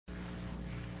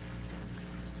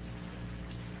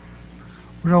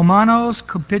Romanos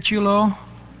capítulo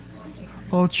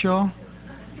 8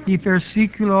 y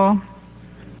versículo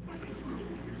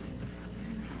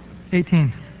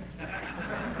 18.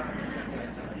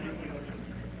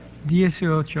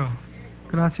 18.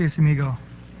 Gracias, amigo.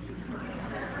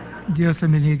 Dios le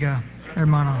bendiga,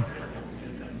 hermano.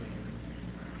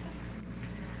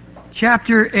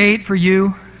 Chapter 8 for you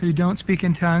who don't speak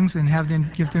in tongues and have the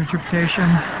gift of interpretation.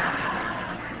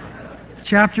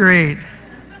 Chapter 8.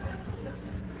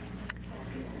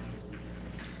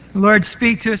 Lord,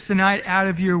 speak to us tonight out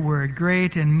of your word,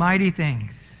 great and mighty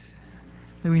things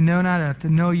that we know not of, to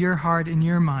know your heart and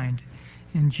your mind.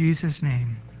 In Jesus'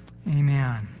 name,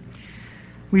 amen.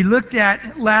 We looked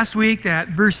at last week that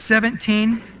verse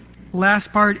 17,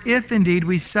 last part, if indeed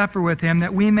we suffer with him,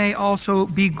 that we may also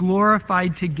be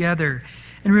glorified together.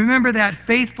 And remember that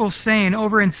faithful saying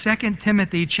over in 2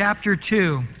 Timothy chapter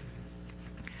 2,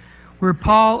 where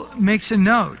Paul makes a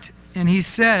note, and he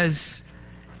says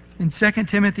in 2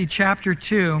 Timothy chapter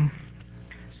 2,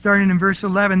 starting in verse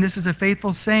 11, this is a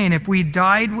faithful saying, if we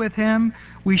died with him,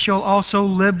 we shall also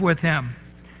live with him.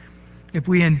 If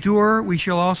we endure, we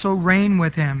shall also reign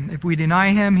with him. If we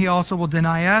deny him, he also will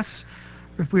deny us.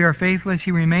 If we are faithless,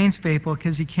 he remains faithful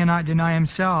because he cannot deny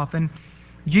himself. And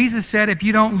Jesus said, if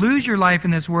you don't lose your life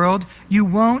in this world, you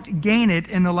won't gain it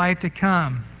in the life to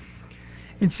come.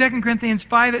 In 2 Corinthians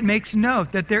 5, it makes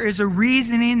note that there is a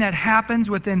reasoning that happens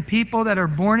within people that are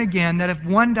born again, that if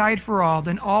one died for all,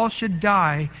 then all should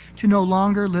die to no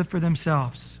longer live for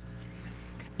themselves.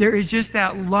 There is just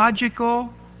that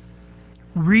logical,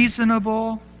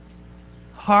 reasonable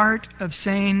heart of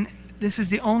saying this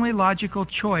is the only logical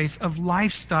choice of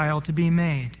lifestyle to be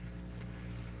made.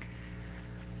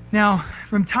 Now,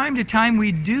 from time to time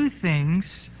we do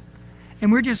things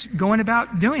and we're just going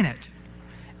about doing it.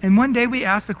 And one day we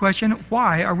ask the question,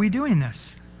 why are we doing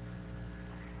this?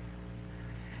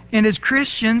 And as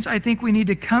Christians, I think we need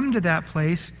to come to that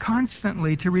place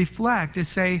constantly to reflect, to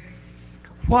say,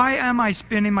 why am I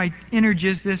spending my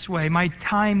energies this way, my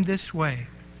time this way?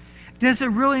 Does it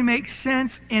really make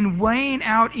sense in weighing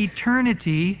out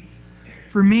eternity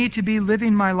for me to be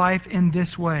living my life in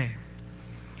this way?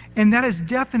 And that is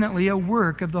definitely a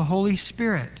work of the Holy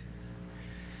Spirit.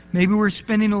 Maybe we're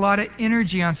spending a lot of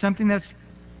energy on something that's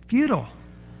futile.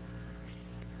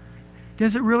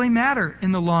 Does it really matter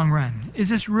in the long run? Is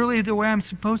this really the way I'm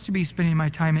supposed to be spending my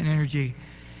time and energy?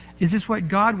 Is this what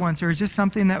God wants, or is this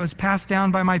something that was passed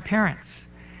down by my parents?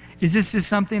 Is this just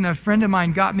something a friend of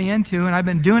mine got me into, and I've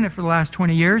been doing it for the last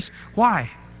 20 years? Why?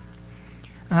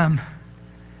 I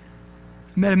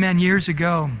met a man years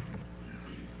ago.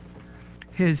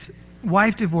 His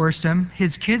wife divorced him.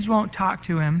 His kids won't talk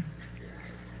to him.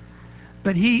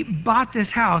 But he bought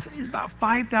this house. It's about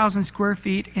 5,000 square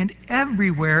feet, and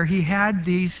everywhere he had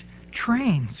these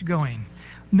trains going.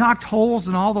 Knocked holes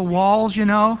in all the walls, you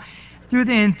know. Through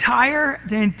the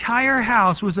entire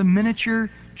house was a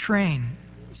miniature train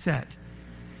set.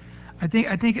 I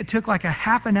think it took like a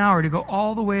half an hour to go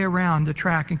all the way around the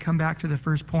track and come back to the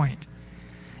first point.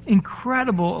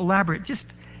 Incredible, elaborate, just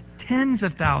tens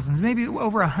of thousands, maybe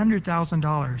over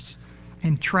 $100,000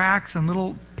 in tracks and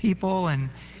little people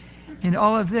and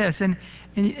all of this. And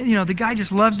you know, the guy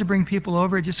just loves to bring people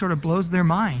over. It just sort of blows their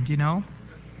mind, you know.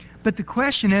 But the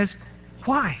question is,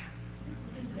 why?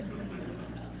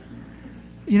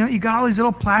 You know, you got all these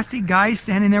little plastic guys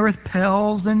standing there with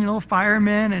pails and, you know,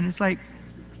 firemen, and it's like,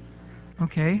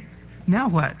 okay, now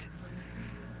what?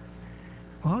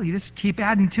 Well, you just keep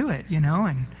adding to it, you know,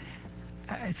 and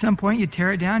at some point you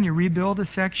tear it down, you rebuild a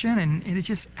section, and it's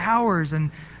just hours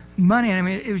and money. I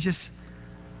mean, it was just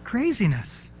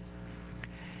craziness.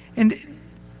 And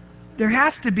there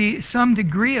has to be some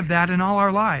degree of that in all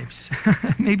our lives.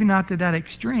 Maybe not to that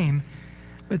extreme,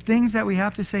 but things that we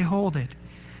have to say, hold it.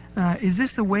 Is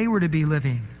this the way we're to be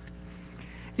living?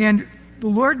 And the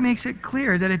Lord makes it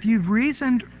clear that if you've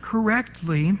reasoned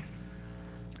correctly,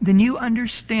 then you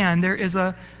understand there is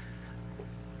a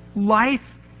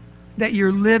life that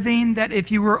you're living that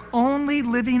if you were only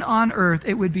living on earth,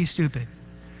 it would be stupid.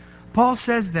 Paul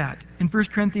says that in 1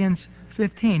 Corinthians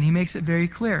 15. He makes it very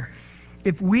clear.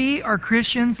 If we are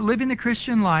Christians living the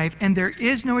Christian life and there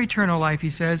is no eternal life, he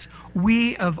says,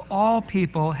 we of all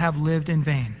people have lived in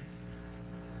vain.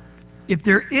 If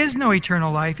there is no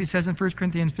eternal life, he says in 1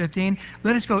 Corinthians 15,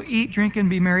 let us go eat, drink, and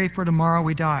be merry, for tomorrow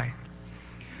we die.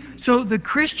 So the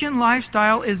Christian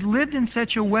lifestyle is lived in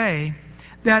such a way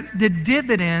that the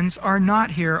dividends are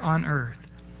not here on earth.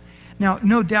 Now,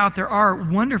 no doubt there are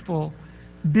wonderful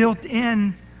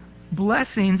built-in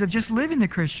blessings of just living the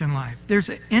Christian life. There's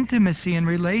an intimacy and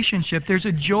relationship. There's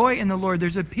a joy in the Lord.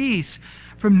 There's a peace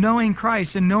from knowing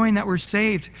Christ and knowing that we're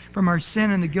saved from our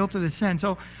sin and the guilt of the sin.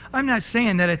 So I'm not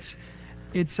saying that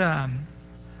it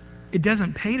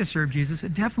doesn't pay to serve Jesus.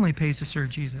 It definitely pays to serve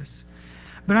Jesus.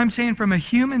 But I'm saying from a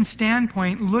human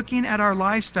standpoint, looking at our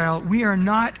lifestyle, we are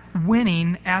not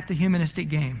winning at the humanistic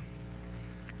game.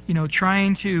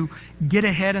 Trying to get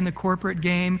ahead in the corporate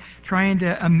game, trying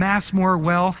to amass more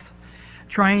wealth,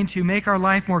 trying to make our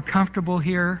life more comfortable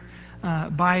here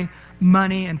by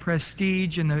money and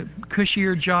prestige and the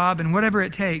cushier job and whatever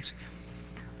it takes.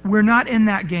 We're not in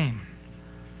that game.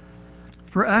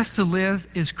 For us to live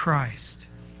is Christ.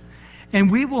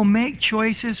 And we will make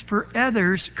choices for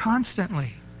others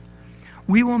constantly.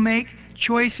 We will make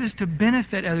choices to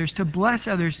benefit others, to bless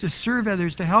others, to serve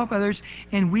others, to help others,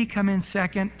 and we come in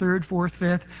second, third, fourth,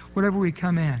 fifth, whatever we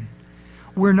come in.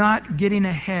 We're not getting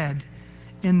ahead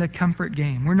in the comfort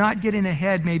game. We're not getting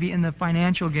ahead maybe in the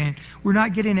financial game. We're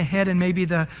not getting ahead in maybe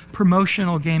the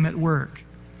promotional game at work.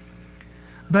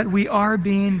 But we are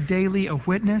being daily a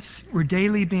witness. We're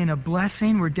daily being a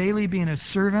blessing. We're daily being a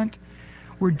servant.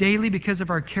 We're daily, because of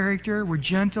our character, we're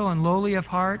gentle and lowly of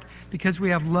heart, because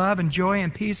we have love and joy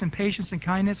and peace and patience and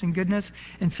kindness and goodness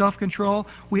and self-control.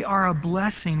 We are a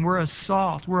blessing. We're a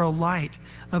salt. We're a light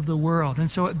of the world.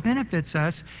 And so it benefits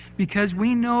us because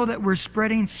we know that we're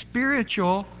spreading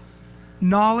spiritual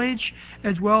knowledge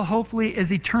as well, hopefully,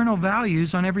 as eternal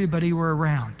values on everybody we're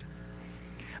around.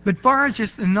 But far as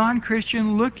just a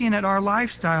non-Christian looking at our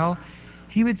lifestyle,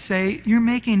 he would say, you're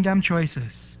making dumb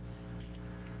choices.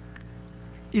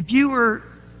 If you were,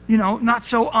 not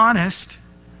so honest,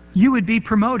 you would be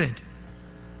promoted.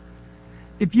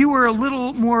 If you were a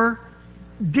little more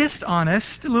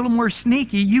dishonest, a little more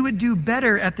sneaky, you would do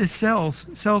better at this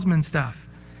salesman stuff.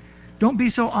 Don't be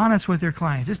so honest with your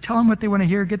clients. Just tell them what they want to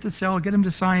hear, get the sale, get them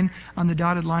to sign on the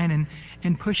dotted line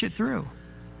and push it through.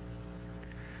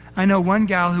 I know one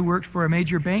gal who worked for a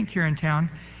major bank here in town,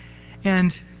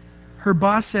 and her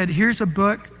boss said, here's a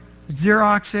book,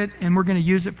 Xerox it, and we're going to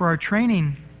use it for our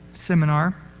training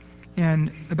seminar,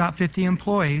 and about 50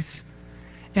 employees.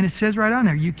 And it says right on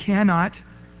there, you cannot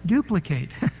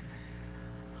duplicate.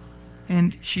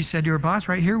 And she said to her boss,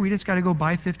 right here, we just got to go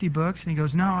buy 50 books. And he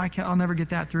goes, no, I'll never get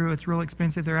that through. It's real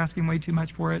expensive. They're asking way too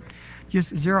much for it.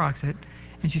 Just Xerox it.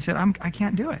 And she said, I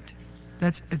can't do it.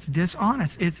 It's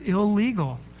dishonest. It's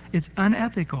illegal. It's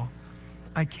unethical.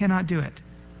 I cannot do it.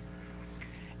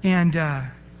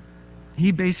 And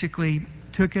he basically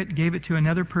took it, gave it to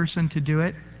another person to do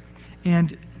it,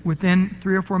 and within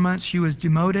 3 or 4 months she was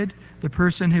demoted. The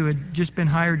person who had just been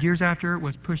hired years after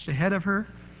was pushed ahead of her,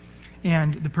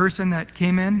 and the person that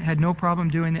came in had no problem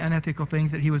doing the unethical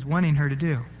things that he was wanting her to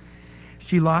do.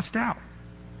 She lost out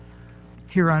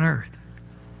here on earth.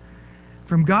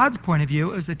 From God's point of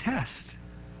view, it was a test.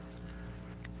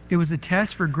 It was a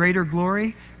test for greater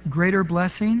glory, greater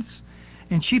blessings,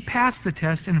 and she passed the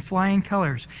test in flying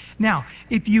colors. Now,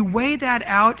 if you weigh that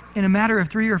out in a matter of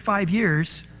 3 or 5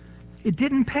 years, it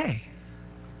didn't pay.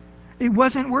 It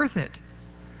wasn't worth it.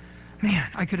 Man,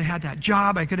 I could have had that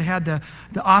job. I could have had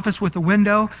the office with the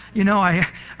window. I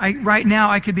right now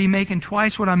I could be making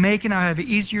twice what I'm making. I have an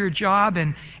easier job,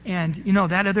 and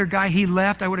that other guy, he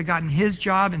left. I would have gotten his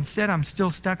job. Instead, I'm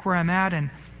still stuck where I'm at. And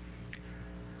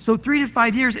so 3 to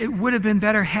 5 years, it would have been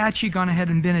better had she gone ahead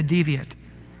and been a deviant.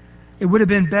 It would have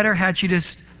been better had she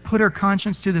just put her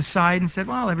conscience to the side and said,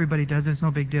 well, everybody does it. It's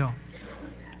no big deal.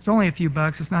 It's only a few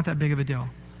bucks. It's not that big of a deal.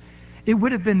 It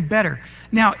would have been better.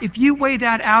 Now, if you weigh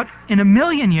that out in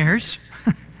 1,000,000 years,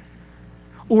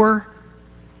 or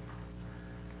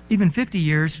even 50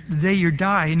 years, the day you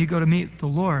die and you go to meet the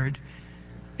Lord,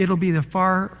 it'll be the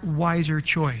far wiser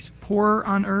choice. Poorer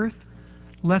on earth,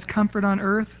 less comfort on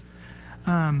earth,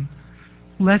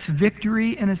 less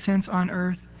victory in a sense on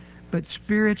earth, but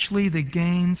spiritually the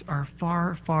gains are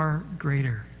far, far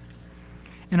greater.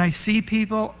 And I see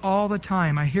people all the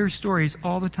time, I hear stories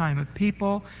all the time of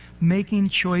people making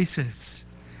choices.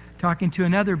 Talking to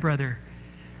another brother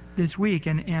this week,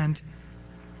 and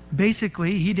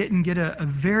basically he didn't get a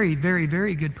very, very,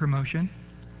 very good promotion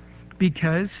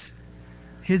because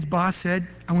his boss said,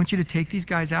 I want you to take these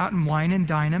guys out and wine and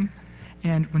dine them,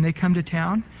 and when they come to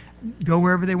town, go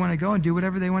wherever they want to go and do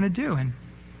whatever they want to do. And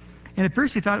at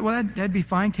first he thought, well, that'd be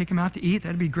fine, take them out to eat,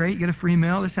 that'd be great, get a free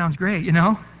meal, this sounds great,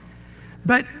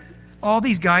 But all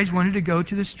these guys wanted to go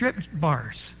to the strip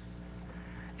bars.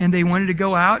 And they wanted to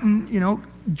go out and,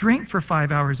 drink for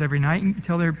 5 hours every night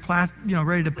until they're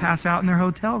ready to pass out in their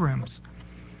hotel rooms.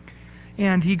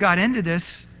 And he got into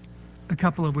this a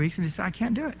couple of weeks and he said, I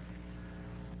can't do it.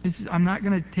 I'm not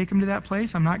going to take them to that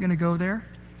place. I'm not going to go there.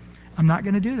 I'm not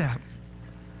going to do that.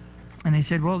 And they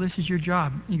said, well, this is your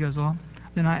job. He goes, well,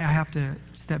 then I have to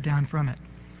step down from it.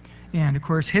 And of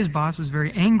course, his boss was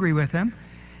very angry with him,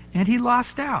 and he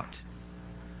lost out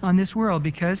on this world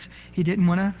because he didn't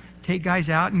want to take guys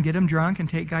out and get them drunk and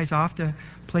take guys off to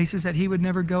places that he would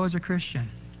never go as a Christian.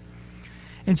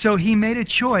 And so he made a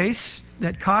choice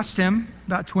that cost him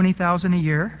about $20,000 a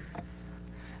year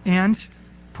and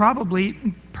probably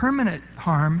permanent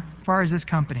harm as far as this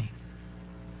company.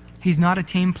 He's not a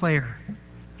team player.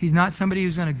 He's not somebody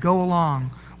who's going to go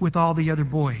along with all the other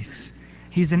boys.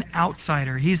 He's an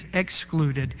outsider. He's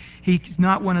excluded. He's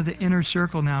not one of the inner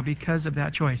circle now because of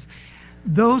that choice.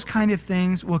 Those kind of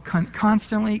things will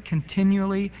constantly,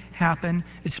 continually happen,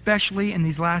 especially in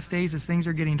these last days as things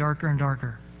are getting darker and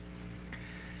darker.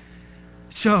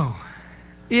 So,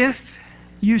 if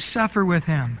you suffer with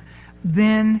him,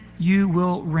 then you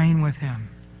will reign with him.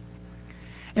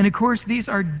 And of course, these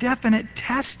are definite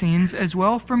testings as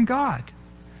well from God.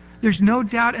 There's no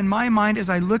doubt in my mind as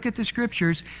I look at the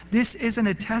scriptures, this isn't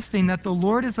a testing that the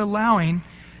Lord is allowing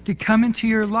to come into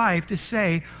your life to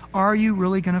say, are you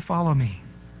really going to follow me?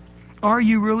 Are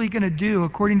you really going to do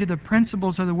according to the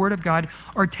principles of the Word of God,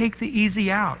 or take the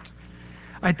easy out?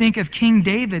 I think of King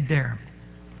David there,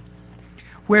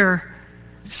 where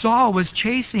Saul was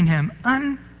chasing him,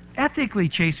 unethically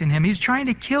chasing him. He was trying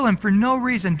to kill him for no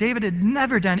reason. David had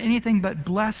never done anything but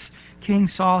bless King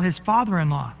Saul, his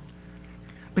father-in-law.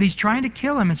 But he's trying to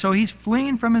kill him, and so he's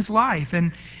fleeing from his life.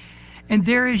 And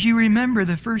there, as you remember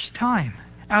the first time,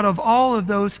 out of all of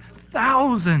those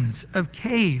thousands of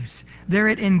caves there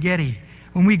at En-Gedi,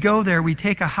 when we go there, we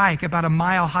take a hike, about a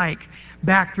mile hike,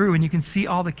 back through, and you can see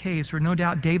all the caves where no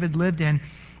doubt David lived in.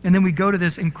 And then we go to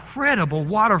this incredible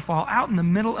waterfall out in the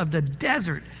middle of the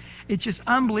desert. It's just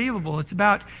unbelievable. It's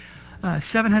about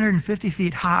 750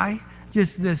 feet high,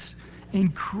 just this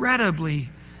incredibly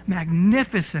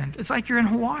magnificent. It's like you're in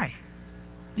Hawaii.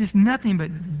 Just nothing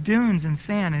but dunes and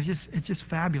sand. It's just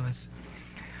fabulous.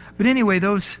 But anyway,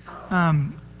 those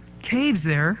caves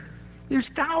there's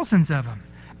thousands of them.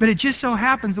 But it just so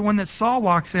happens the one that Saul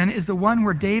walks in is the one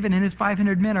where David and his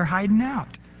 500 men are hiding out.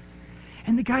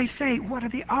 And the guys say, what are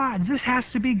the odds? This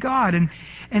has to be God.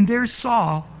 And there's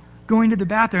Saul going to the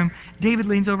bathroom. David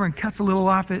leans over and cuts a little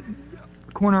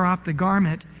corner off the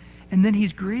garment, and then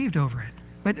he's grieved over it.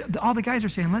 But all the guys are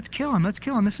saying, let's kill him,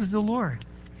 this is the Lord.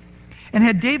 And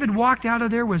had David walked out of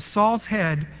there with Saul's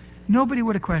head, nobody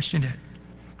would have questioned it.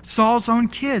 Saul's own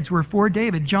kids were for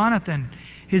David. Jonathan,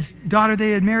 his daughter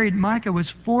they had married, Micah, was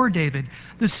for David.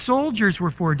 The soldiers were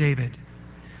for David.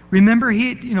 Remember,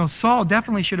 Saul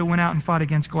definitely should have went out and fought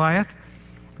against Goliath,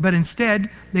 but instead,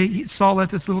 Saul let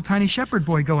this little tiny shepherd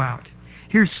boy go out.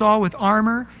 Here's Saul with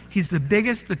armor. He's the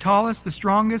biggest, the tallest, the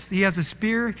strongest. He has a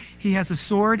spear. He has a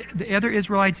sword. The other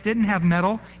Israelites didn't have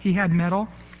metal. He had metal.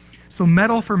 So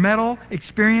metal for metal,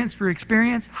 experience for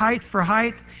experience, height for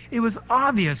height. It was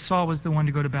obvious Saul was the one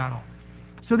to go to battle.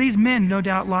 So these men, no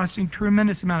doubt, lost a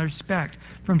tremendous amount of respect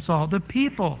from Saul. The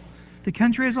people, the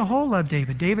country as a whole loved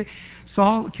David.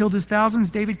 Saul killed his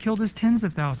thousands. David killed his tens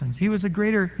of thousands. He was a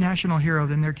greater national hero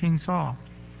than their King Saul.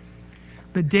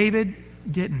 But David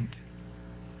didn't.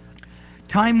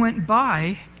 Time went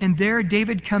by, and there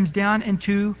David comes down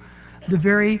into the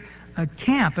very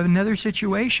camp of another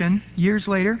situation, years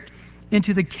later,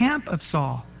 into the camp of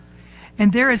Saul.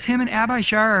 And there, as him and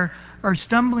Abishai are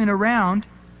stumbling around,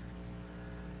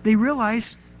 they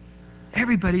realize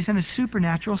everybody's in a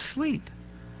supernatural sleep.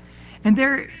 And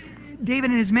there, David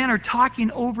and his men are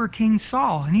talking over King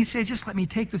Saul. And he says, just let me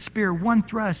take the spear, one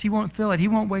thrust. He won't feel it. He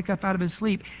won't wake up out of his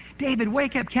sleep. David,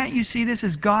 wake up. Can't you see this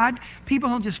is God? People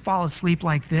don't just fall asleep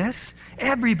like this.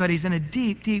 Everybody's in a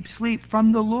deep, deep sleep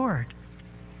from the Lord.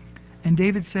 And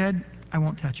David said, I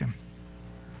won't touch him.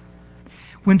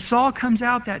 When Saul comes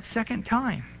out that second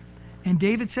time, and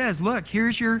David says, look,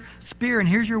 here's your spear and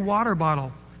here's your water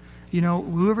bottle.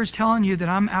 Whoever's telling you that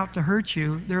I'm out to hurt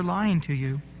you, they're lying to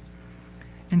you.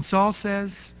 And Saul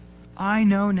says, I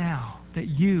know now that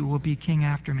you will be king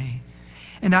after me.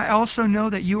 And I also know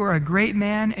that you are a great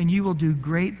man and you will do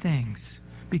great things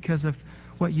because of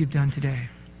what you've done today.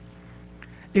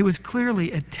 It was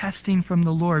clearly a testing from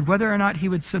the Lord, whether or not he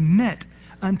would submit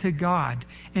unto God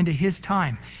and to his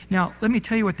time. Now, let me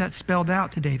tell you what that spelled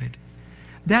out to David.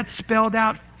 That spelled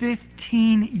out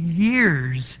 15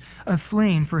 years of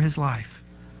fleeing for his life.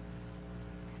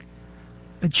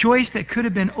 A choice that could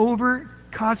have been over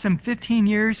cost him 15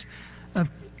 years of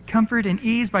comfort and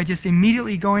ease by just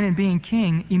immediately going and being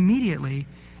king immediately.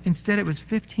 Instead, it was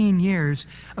 15 years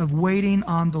of waiting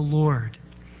on the Lord.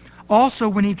 Also,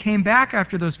 when he came back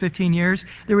after those 15 years,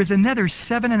 there was another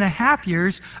 7.5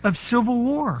 years of civil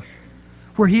war,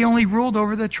 where he only ruled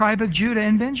over the tribe of Judah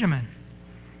and Benjamin.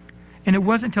 And it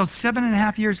wasn't until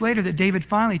 7.5 years later that David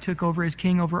finally took over as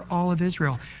king over all of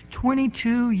Israel.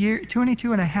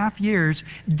 22.5 years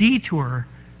detour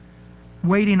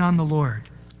waiting on the Lord.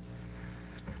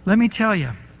 Let me tell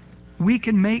you, we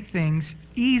can make things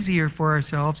easier for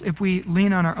ourselves if we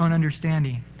lean on our own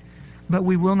understanding. But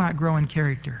we will not grow in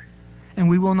character. And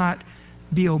we will not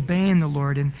be obeying the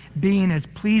Lord and being as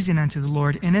pleasing unto the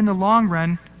Lord. And in the long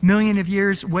run, million of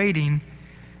years waiting,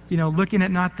 looking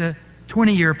at not the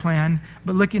 20-year plan,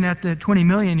 but looking at the 20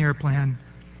 million year plan,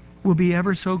 we'll be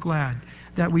ever so glad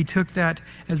that we took that,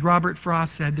 as Robert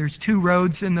Frost said, there's two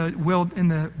roads in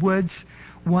the woods,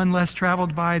 one less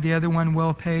traveled by, the other one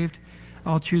well paved.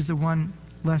 I'll choose the one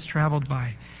less traveled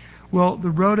by. Well,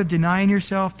 the road of denying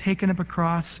yourself, taking up a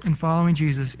cross, and following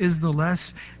Jesus is the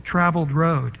less traveled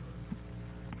road.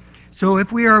 So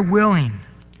if we are willing,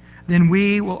 then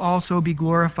we will also be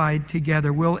glorified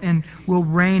together. We'll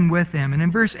reign with him. And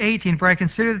in verse 18, for I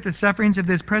consider that the sufferings of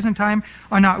this present time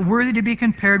are not worthy to be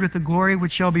compared with the glory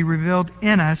which shall be revealed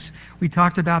in us. We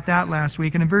talked about that last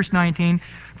week. And in verse 19,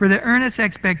 for the earnest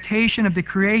expectation of the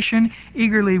creation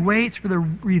eagerly waits for the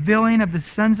revealing of the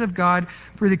sons of God.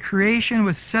 For the creation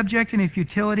was subject in a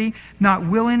futility, not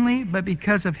willingly, but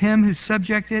because of him who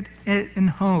subjected it in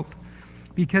hope.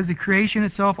 Because the creation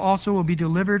itself also will be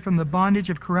delivered from the bondage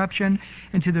of corruption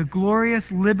into the glorious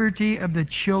liberty of the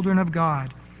children of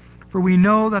God. For we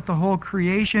know that the whole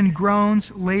creation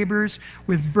groans, labors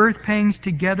with birth pangs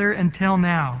together until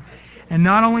now. And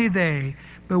not only they,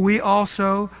 but we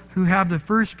also who have the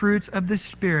first fruits of the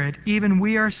Spirit, even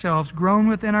we ourselves, groan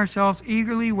within ourselves,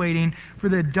 eagerly waiting for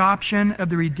the adoption of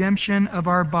the redemption of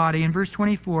our body. In verse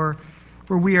 24,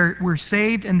 for we're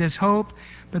saved in this hope,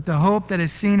 but the hope that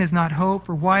is seen is not hope.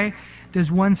 For why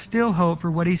does one still hope for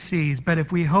what he sees? But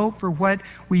if we hope for what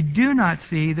we do not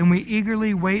see, then we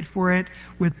eagerly wait for it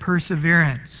with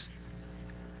perseverance.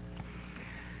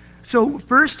 So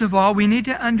first of all, we need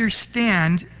to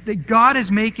understand that God is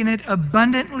making it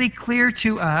abundantly clear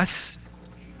to us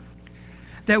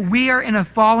that we are in a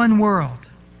fallen world.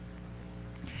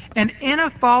 And in a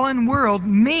fallen world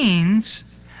means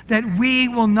that we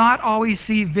will not always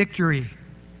see victory.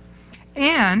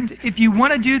 And if you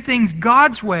want to do things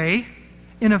God's way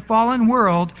in a fallen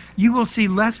world, you will see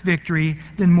less victory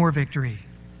than more victory.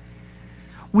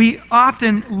 We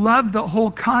often love the whole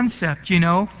concept,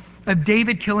 of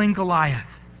David killing Goliath.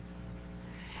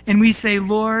 And we say,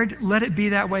 Lord, let it be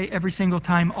that way every single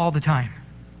time, all the time.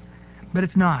 But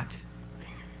it's not.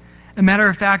 A matter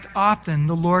of fact, often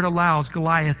the Lord allows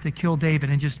Goliath to kill David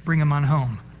and just bring him on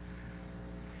home.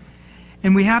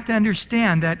 And we have to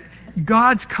understand that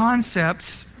God's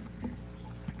concepts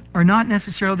are not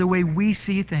necessarily the way we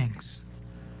see things.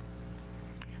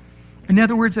 In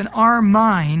other words, in our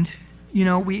mind,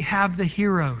 we have the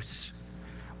heroes.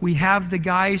 We have the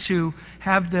guys who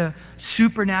have the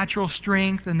supernatural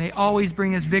strength and they always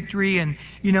bring us victory. And,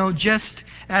 just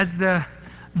as the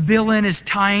villain is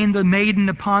tying the maiden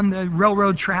upon the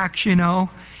railroad tracks, and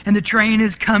the train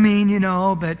is coming,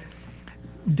 but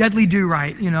Dudley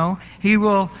Do-Right, he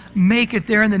will make it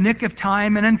there in the nick of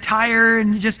time and untie her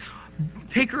and just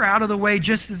take her out of the way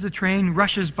just as the train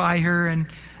rushes by her, and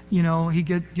he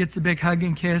gets a big hug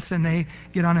and kiss, and they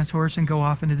get on his horse and go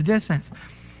off into the distance.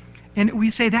 And we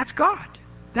say that's God.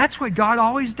 That's what God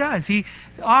always does. He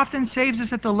often saves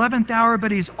us at the 11th hour,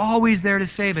 but he's always there to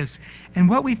save us. And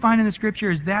what we find in the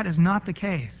scripture is that is not the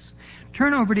case.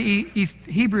 Turn over to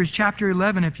Hebrews chapter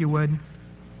 11, if you would.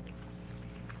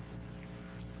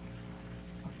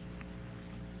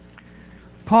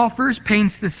 Paul first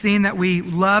paints the scene that we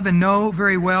love and know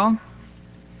very well.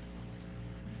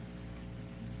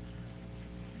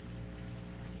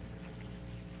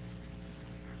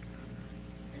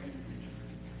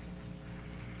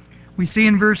 We see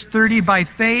in verse 30, by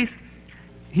faith,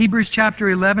 Hebrews chapter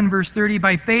 11, verse 30,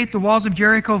 by faith the walls of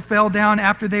Jericho fell down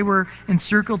after they were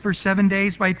encircled for 7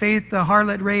 days. By faith the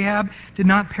harlot Rahab did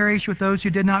not perish with those who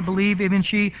did not believe, even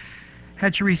she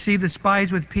had she received the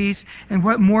spies with peace. And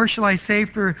what more shall I say,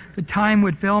 for the time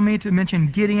would fail me to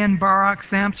mention Gideon, Barak,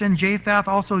 Samson, Jephthah,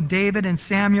 also David and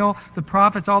Samuel, the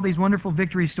prophets, all these wonderful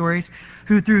victory stories,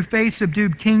 who through faith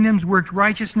subdued kingdoms, worked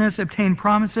righteousness, obtained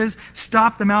promises,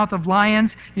 stopped the mouth of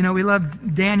lions. We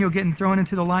love Daniel getting thrown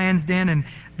into the lion's den, and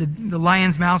the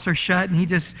lion's mouths are shut, and he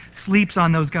just sleeps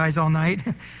on those guys all night.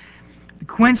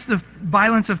 Quenched the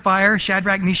violence of fire,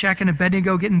 Shadrach, Meshach, and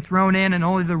Abednego getting thrown in and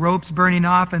only the ropes burning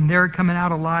off and they're coming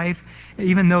out alive,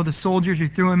 even though the soldiers who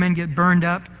threw them in get burned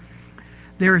up.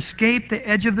 They escaped the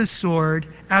edge of the sword.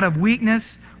 Out of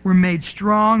weakness were made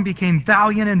strong, became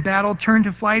valiant in battle, turned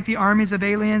to flight the armies of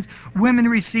aliens. Women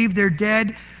received their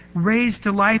dead, raised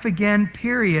to life again,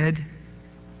 period.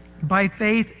 By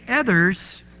faith,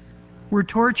 others were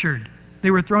tortured.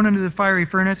 They were thrown into the fiery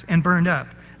furnace and burned up.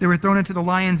 They were thrown into the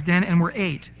lion's den and were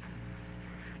ate,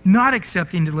 not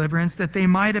accepting deliverance that they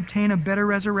might obtain a better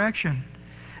resurrection.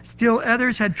 Still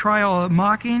others had trial of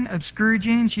mocking, of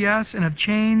scourgings, yes, and of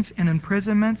chains and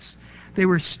imprisonments. They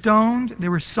were stoned, they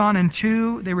were sawn in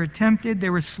two, they were tempted,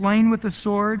 they were slain with the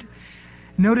sword.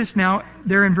 Notice now,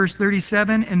 there in verse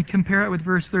 37, and compare it with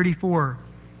verse 34.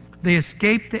 They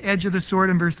escaped the edge of the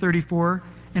sword in verse 34,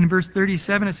 and in verse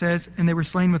 37 it says, and they were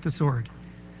slain with the sword.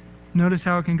 Notice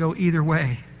how it can go either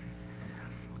way.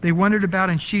 They wandered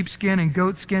about in sheepskin and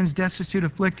goatskins, destitute,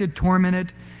 afflicted,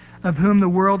 tormented, of whom the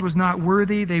world was not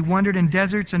worthy. They wandered in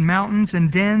deserts and mountains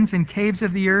and dens and caves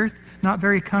of the earth, not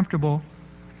very comfortable.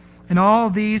 And all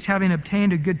of these, having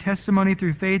obtained a good testimony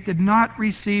through faith, did not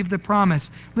receive the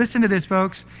promise. Listen to this,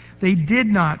 folks. They did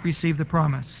not receive the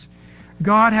promise.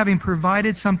 God having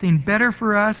provided something better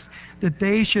for us, that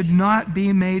they should not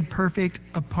be made perfect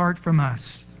apart from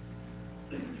us.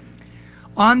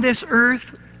 On this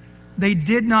earth, they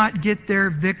did not get their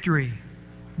victory.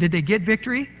 Did they get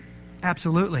victory?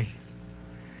 Absolutely.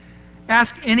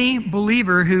 Ask any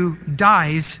believer who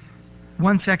dies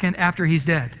 1 second after he's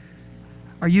dead.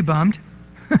 Are you bummed?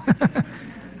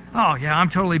 Oh, yeah,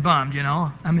 I'm totally bummed,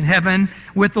 I'm in heaven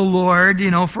with the Lord,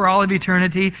 for all of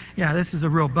eternity. Yeah, this is a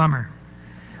real bummer.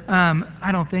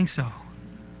 I don't think so.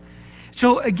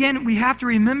 So again, we have to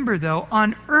remember, though,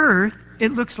 on earth,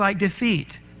 it looks like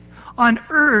defeat. On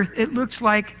earth, it looks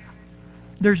like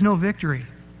there's no victory.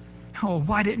 Oh,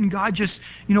 why didn't God just,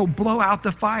 blow out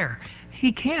the fire?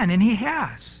 He can, and he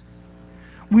has.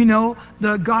 We know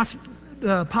the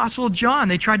Apostle John,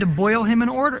 they tried to boil him in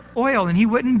oil, and he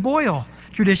wouldn't boil,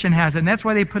 tradition has it. And that's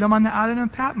why they put him on the island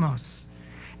of Patmos.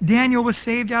 Daniel was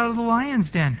saved out of the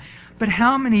lion's den. But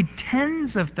how many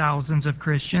tens of thousands of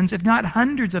Christians, if not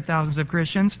hundreds of thousands of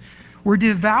Christians, were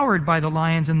devoured by the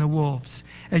lions and the wolves,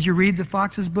 as you read the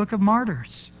Fox's Book of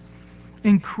Martyrs?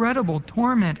 Incredible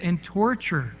torment and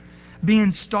torture,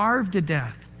 being starved to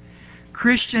death.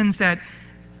 Christians that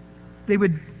they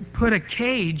would put a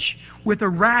cage with a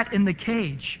rat in the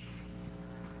cage,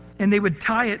 and they would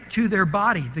tie it to their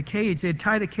body, the cage. They'd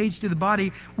tie the cage to the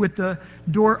body with the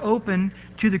door open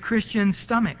to the Christian's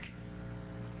stomach.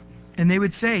 And they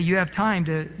would say, you have time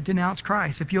to denounce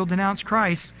Christ. If you'll denounce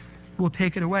Christ, we'll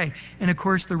take it away. And of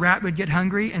course, the rat would get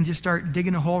hungry and just start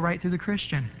digging a hole right through the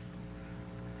Christian,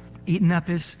 eating up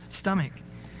his stomach.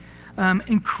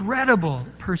 Incredible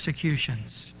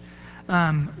persecutions.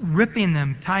 Ripping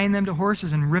them, tying them to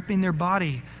horses and ripping their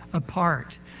body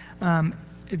apart.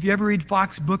 If you ever read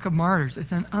Fox's Book of Martyrs,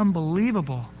 it's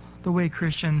unbelievable the way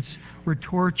Christians were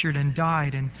tortured and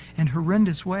died in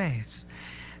horrendous ways.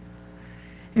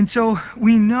 And so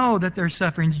we know that there's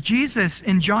sufferings. Jesus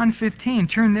in John 15,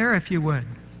 turn there if you would.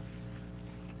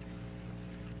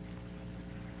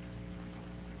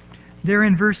 There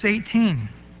in verse 18.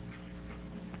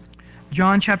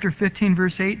 John chapter 15,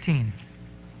 verse 18.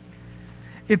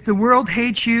 If the world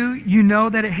hates you, you know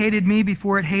that it hated me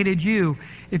before it hated you.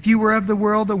 If you were of the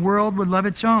world would love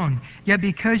its own. Yet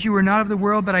because you were not of the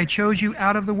world, but I chose you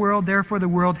out of the world, therefore the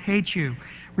world hates you.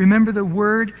 Remember the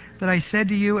word that I said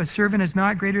to you, a servant is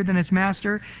not greater than his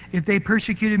master. If they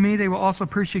persecuted me, they will also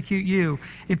persecute you.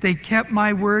 If they kept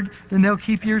my word, then they'll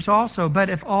keep yours also. But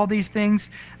if all these things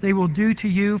they will do to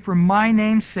you for my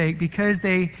name's sake, because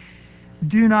they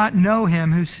do not know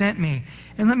him who sent me.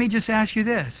 And let me just ask you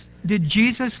this. Did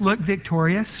Jesus look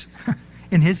victorious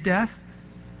in his death?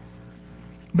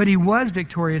 But he was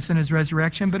victorious in his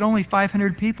resurrection, but only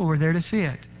 500 people were there to see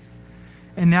it.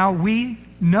 And now we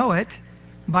know it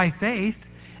by faith,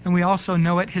 and we also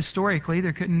know it historically.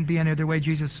 There couldn't be any other way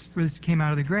Jesus came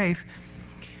out of the grave.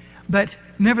 But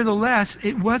nevertheless,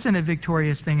 it wasn't a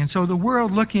victorious thing. And so the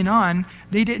world looking on,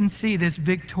 they didn't see this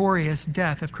victorious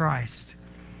death of Christ.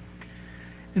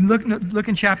 And look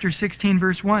in chapter 16,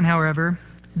 verse 1, however.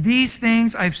 These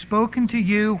things I've spoken to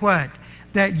you, what?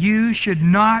 That you should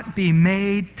not be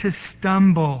made to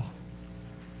stumble.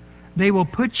 They will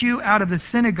put you out of the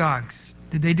synagogues.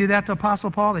 Did they do that to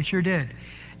Apostle Paul? They sure did.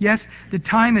 Yes, the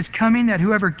time is coming that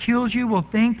whoever kills you will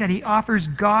think that he offers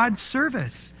God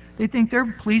service. They think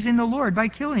they're pleasing the Lord by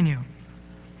killing you.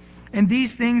 And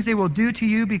these things they will do to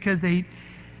you because they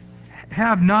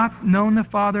have not known the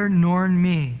Father nor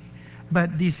me.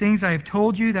 But these things I have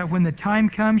told you, that when the time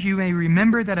comes you may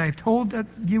remember that I have told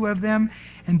you of them.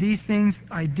 And these things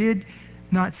I did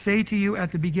not say to you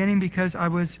at the beginning because I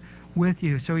was with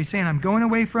you. So he's saying, I'm going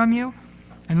away from you,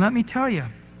 and let me tell you,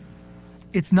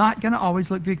 it's not going to always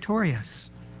look victorious.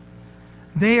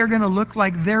 They are going to look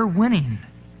like they're winning,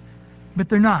 but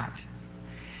they're not.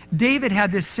 David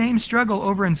had this same struggle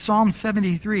over in Psalm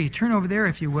 73. Turn over there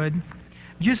if you would.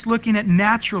 Just looking at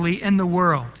naturally in the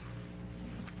world.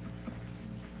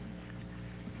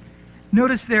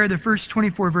 Notice there the first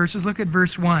 24 verses. Look at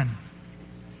verse 1.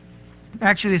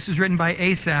 Actually, this is written by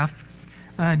Asaph,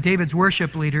 David's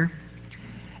worship leader.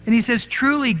 And he says,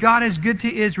 truly God is good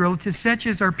to Israel, to such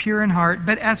as are pure in heart.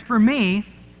 But as for me,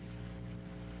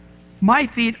 my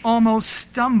feet almost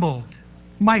stumbled.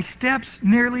 My steps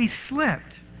nearly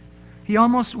slipped. He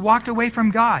almost walked away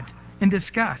from God in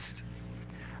disgust.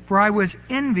 For I was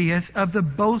envious of the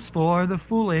boastful or the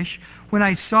foolish when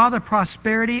I saw the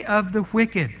prosperity of the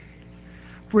wicked.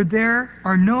 For there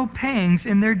are no pangs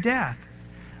in their death,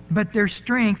 but their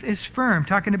strength is firm.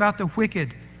 Talking about the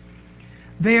wicked.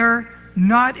 They are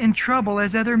not in trouble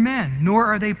as other men, nor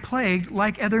are they plagued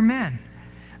like other men.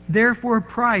 Therefore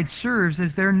pride serves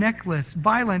as their necklace.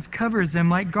 Violence covers them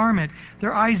like garment.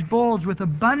 Their eyes bulge with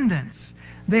abundance.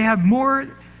 They have more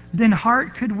than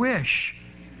heart could wish.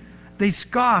 They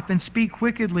scoff and speak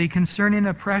wickedly concerning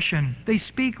oppression. They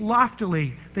speak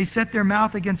loftily. They set their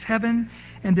mouth against heaven,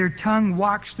 and their tongue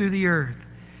walks through the earth.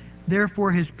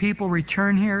 Therefore his people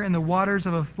return here, and the waters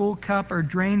of a full cup are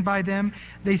drained by them.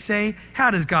 They say,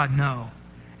 how does God know?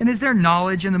 And is there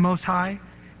knowledge in the Most High?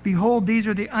 Behold, these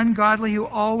are the ungodly who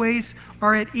always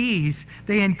are at ease.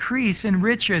 They increase in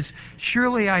riches.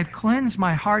 Surely I've cleansed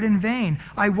my heart in vain.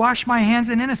 I wash my hands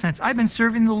in innocence. I've been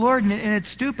serving the Lord, and it's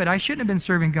stupid. I shouldn't have been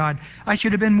serving God. I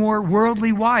should have been more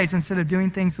worldly wise instead of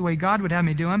doing things the way God would have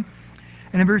me do them.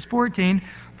 And in verse 14,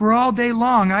 for all day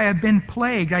long I have been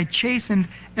plagued. I chastened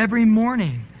every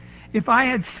morning. If I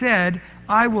had said,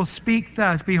 I will speak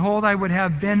thus, behold, I would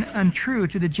have been untrue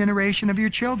to the generation of your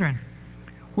children.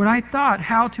 When I thought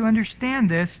how to understand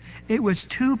this, it was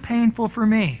too painful for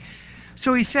me.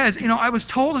 So he says, I was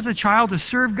told as a child to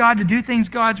serve God, to do things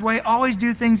God's way, always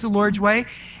do things the Lord's way.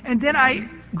 And then I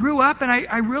grew up and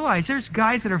I realized there's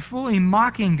guys that are fully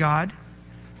mocking God,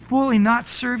 fully not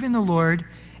serving the Lord,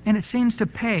 and it seems to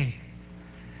pay.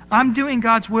 I'm doing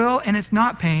God's will and it's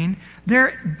not paying. They're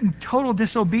in total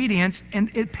disobedience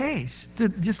and it pays to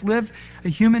just live a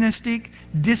humanistic,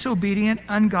 disobedient,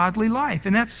 ungodly life.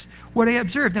 And that's what I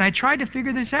observed. And I tried to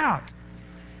figure this out.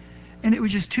 And it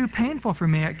was just too painful for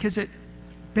me because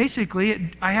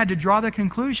I had to draw the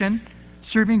conclusion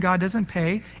serving God doesn't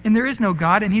pay, and there is no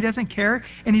God, and He doesn't care,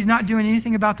 and He's not doing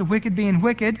anything about the wicked being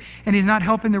wicked, and He's not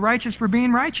helping the righteous for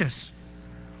being righteous.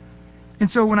 And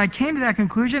so when I came to that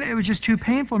conclusion, it was just too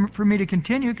painful for me to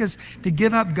continue, because to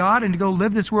give up God and to go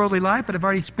live this worldly life, but I've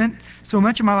already spent so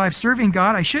much of my life serving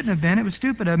God, I shouldn't have been. It was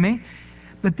stupid of me.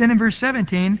 But then in verse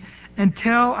 17,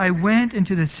 until I went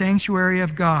into the sanctuary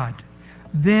of God,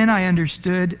 then I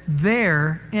understood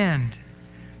their end.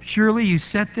 Surely you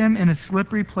set them in a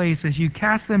slippery place as you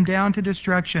cast them down to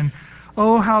destruction.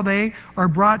 Oh, how they are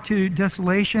brought to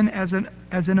desolation as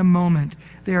in a moment.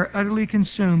 They are utterly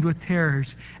consumed with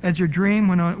terrors. As a dream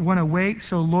when one awakes,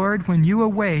 so Lord, when you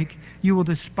awake, you will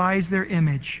despise their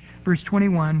image. Verse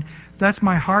 21, thus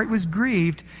my heart was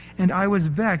grieved, and I was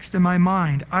vexed in my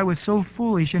mind. I was so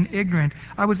foolish and ignorant.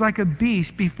 I was like a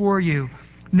beast before you.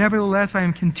 Nevertheless, I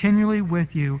am continually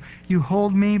with you. You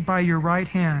hold me by your right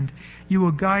hand. You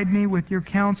will guide me with your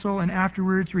counsel, and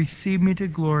afterwards receive me to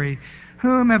glory.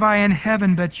 Whom have I in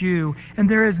heaven but you? And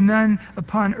there is none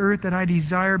upon earth that I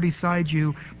desire beside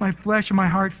you. My flesh and my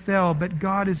heart fell, but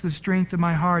God is the strength of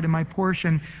my heart and my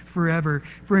portion forever.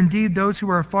 For indeed those who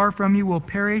are far from you will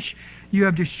perish. You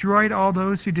have destroyed all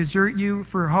those who desert you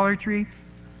for harlotry.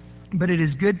 But it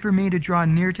is good for me to draw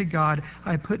near to God.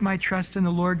 I put my trust in the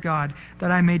Lord God,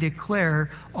 that I may declare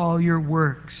all your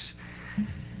works.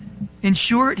 In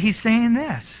short, he's saying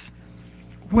this.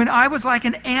 When I was like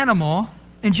an animal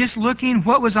and just looking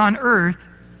what was on earth,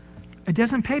 it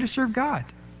doesn't pay to serve God.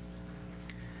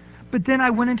 But then I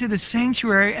went into the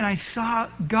sanctuary and I saw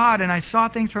God and I saw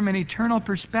things from an eternal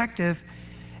perspective,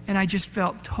 and I just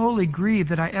felt totally grieved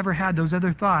that I ever had those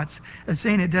other thoughts of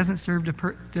saying it doesn't serve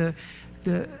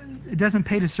it doesn't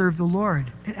pay to serve the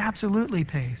Lord. It absolutely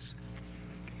pays.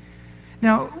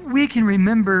 Now, we can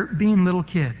remember being little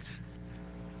kids.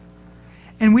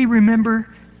 And we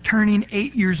remember turning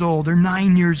 8 years old or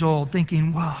 9 years old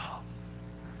thinking, wow,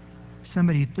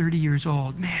 somebody 30 years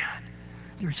old, man,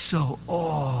 they're so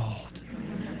old.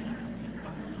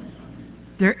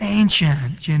 They're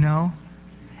ancient, And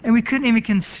we couldn't even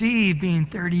conceive being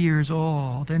 30 years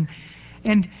old. And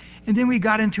then we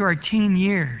got into our teen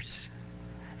years.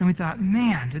 And we thought,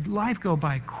 man, did life go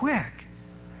by quick?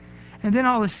 And then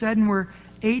all of a sudden we're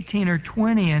 18 or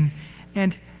 20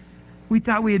 and we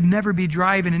thought we'd never be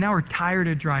driving, and now we're tired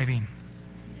of driving.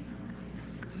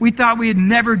 We thought we'd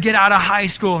never get out of high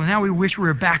school, and now we wish we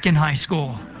were back in high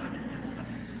school.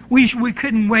 We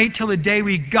couldn't wait till the day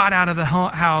we got out of the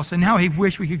house, and now we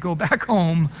wish we could go back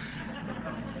home.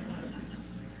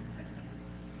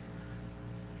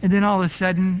 And then all of a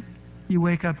sudden, you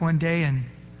wake up one day and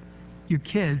your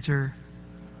kids are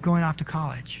going off to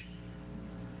college.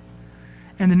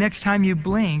 And the next time you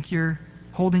blink, you're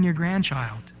holding your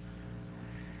grandchild.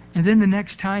 And then the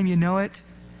next time you know it,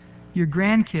 your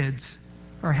grandkids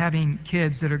are having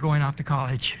kids that are going off to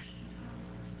college.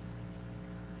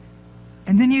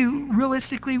 And then you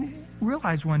realistically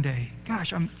realize one day,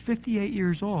 gosh, I'm 58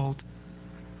 years old.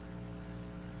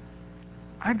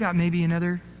 I've got maybe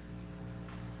another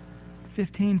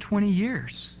 15, 20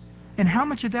 years. And how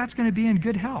much of that's going to be in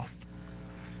good health?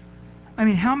 I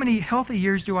mean, how many healthy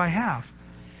years do I have?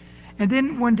 And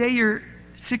then one day you're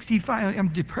 65. I'm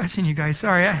depressing you guys.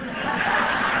 Sorry.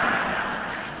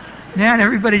 Man,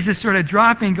 everybody's just sort of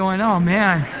dropping, going, oh,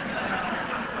 man.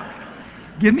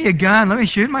 Give me a gun. Let me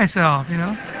shoot myself, you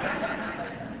know.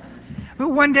 But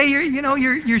one day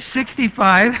you're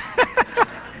 65.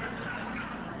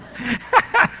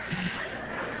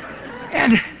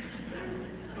 And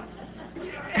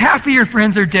half of your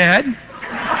friends are dead.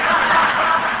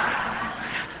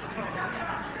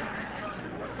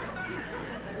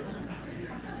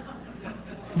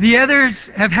 The others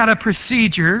have had a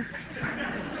procedure.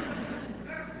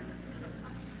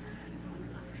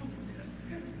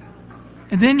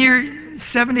 And then you're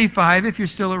 75 if you're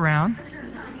still around.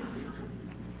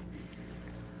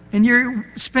 And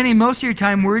you're spending most of your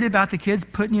time worried about the kids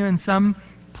putting you in some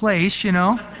place, you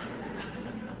know.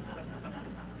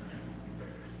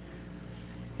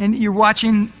 And you're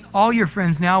watching all your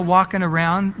friends now walking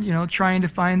around, you know, trying to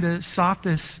find the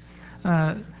softest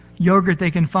yogurt they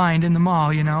can find in the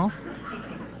mall, you know.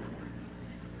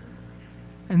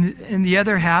 And the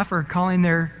other half are calling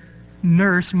their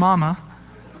nurse mama.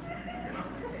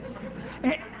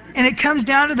 And it comes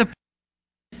down to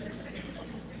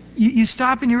you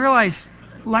stop and you realize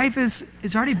life is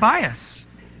already by us.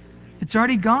 It's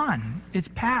already gone. It's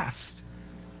past.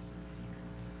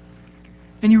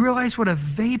 And you realize what a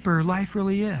vapor life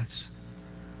really is.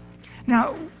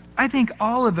 Now, I think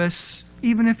all of us,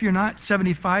 even if you're not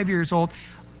 75 years old,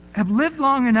 have lived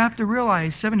long enough to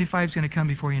realize 75 is going to come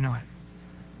before you know it.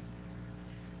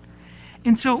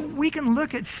 And so we can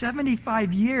look at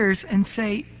 75 years and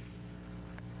say,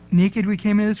 naked we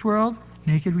came into this world,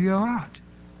 naked we go out.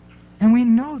 And we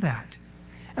know that.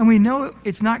 And we know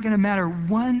it's not going to matter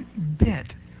one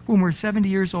bit when we're 70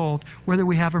 years old, whether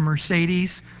we have a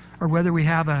Mercedes or whether we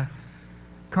have a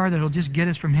car that'll just get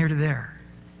us from here to there.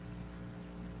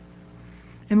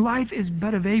 And life is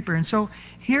but a vapor. And so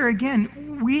here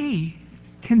again, we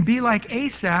can be like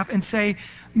Asaph and say,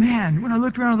 man, when I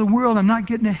look around the world, I'm not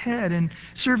getting ahead, and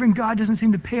serving God doesn't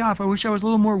seem to pay off. I wish I was a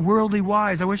little more worldly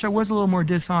wise. I wish I was a little more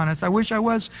dishonest. I wish I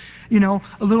was, a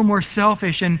little more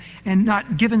selfish and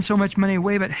not giving so much money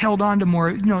away, but held on to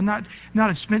more, not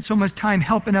have spent so much time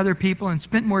helping other people and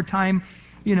spent more time,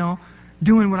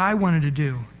 doing what I wanted to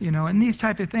do, and these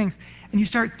type of things. And you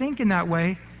start thinking that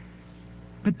way,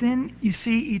 but then you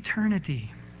see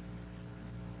eternity.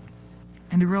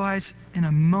 And to realize in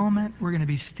a moment we're going to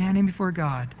be standing before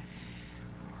God.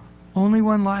 Only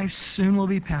one life soon will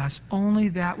be passed. Only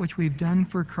that which we've done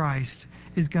for Christ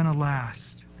is going to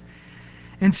last.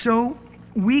 And so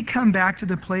we come back to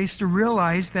the place to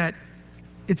realize that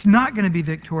it's not going to be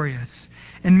victorious.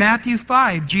 In Matthew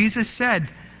 5, Jesus said,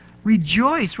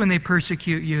 rejoice when they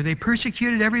persecute you. They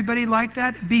persecuted everybody like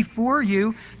that before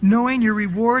you, knowing your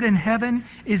reward in heaven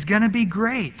is going to be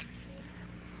great.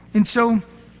 And so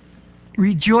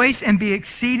rejoice and be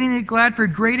exceedingly glad, for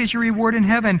great is your reward in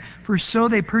heaven. For so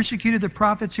they persecuted the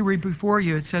prophets who were before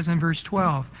you, it says in verse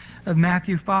 12 of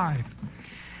Matthew 5.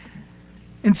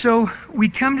 And so we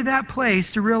come to that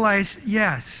place to realize,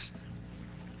 yes,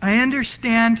 I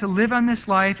understand to live on this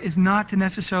life is not to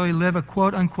necessarily live a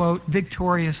quote-unquote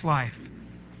victorious life.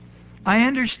 I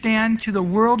understand to the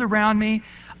world around me,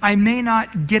 I may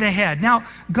not get ahead. Now,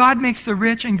 God makes the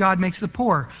rich and God makes the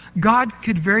poor. God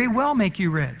could very well make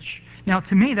you rich. Now,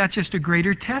 to me, that's just a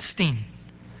greater testing,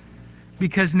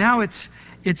 because now it's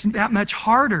that much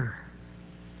harder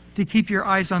to keep your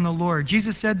eyes on the Lord.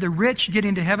 Jesus said the rich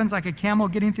getting to heaven's like a camel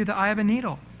getting through the eye of a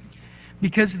needle,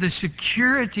 because the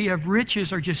security of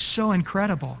riches are just so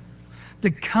incredible.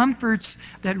 The comforts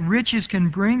that riches can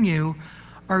bring you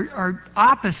are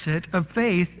opposite of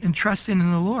faith and trusting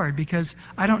in the Lord, because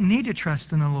I don't need to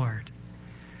trust in the Lord.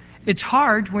 It's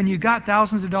hard when you got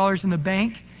thousands of dollars in the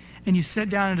bank and you sit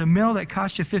down at a meal that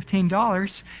costs you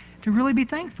 $15 to really be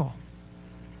thankful.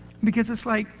 Because it's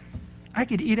like, I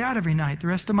could eat out every night the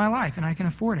rest of my life and I can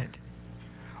afford it.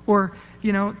 Or,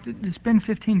 to spend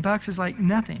 $15 is like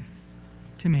nothing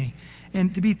to me.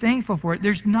 And to be thankful for it,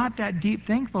 there's not that deep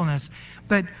thankfulness.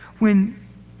 But when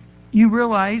you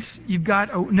realize you've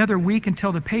got another week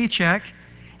until the paycheck,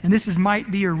 and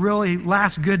might be your really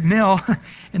last good meal,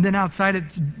 and then outside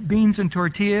it's beans and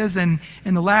tortillas, and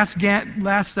the last can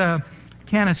of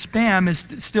Spam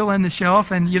is still in the shelf,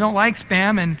 and you don't like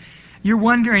Spam, and you're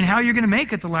wondering how you're going to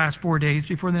make it the last 4 days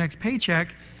before the next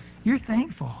paycheck, you're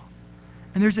thankful.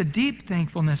 And there's a deep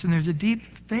thankfulness, and there's a deep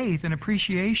faith and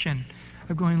appreciation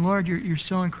of going, Lord, you're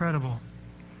so incredible.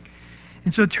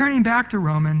 And so turning back to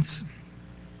Romans,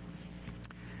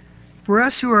 for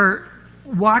us who are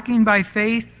walking by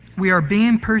faith, we are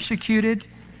being persecuted.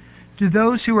 To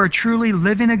those who are truly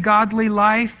living a godly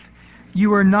life,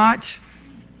 you are not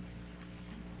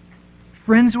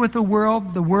friends with the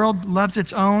world. The world loves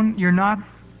its own. You're not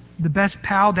the best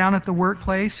pal down at the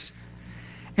workplace.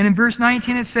 And in verse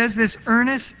 19 it says this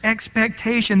earnest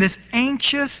expectation, this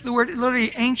anxious, the word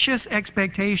literally anxious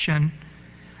expectation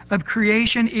of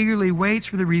creation eagerly waits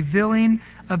for the revealing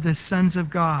of the sons of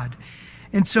God.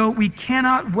 And so we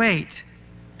cannot wait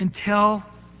until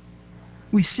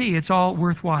we see it's all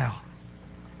worthwhile.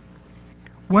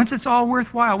 Once it's all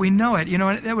worthwhile, we know it.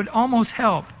 That would almost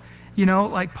help.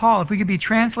 Like Paul, if we could be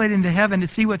translated into heaven to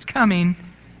see what's coming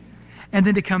and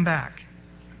then to come back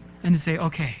and to say,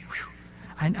 okay,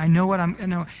 I know what I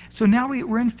know. So now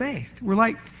we're in faith.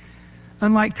 We're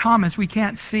unlike Thomas, we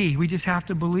can't see. We just have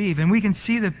to believe. And we can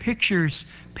see the pictures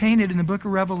painted in the book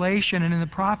of Revelation and in the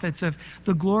prophets of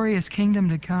the glorious kingdom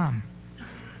to come.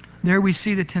 There we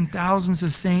see the 10,000s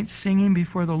of saints singing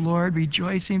before the Lord,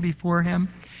 rejoicing before Him.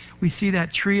 We see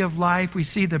that tree of life. We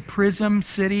see the prism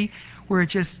city where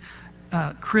it's just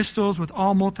crystals with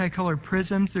all multicolored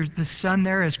prisms. There's the sun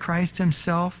there as Christ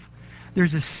Himself.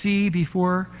 There's a sea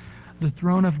before the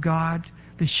throne of God.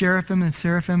 The cherubim and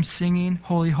seraphim singing,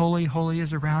 holy, holy, holy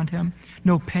is around Him.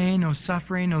 No pain, no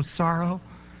suffering, no sorrow.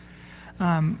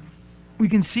 We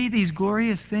can see these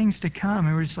glorious things to come,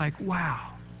 and we're just like, wow.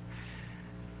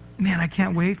 Man, I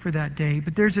can't wait for that day.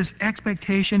 But there's this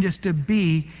expectation just to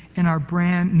be in our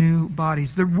brand new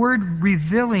bodies. The word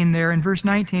revealing there in verse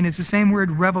 19 is the same word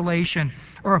revelation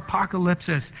or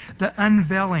apocalypsis, the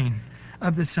unveiling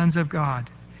of the sons of God.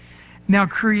 Now,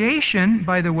 creation,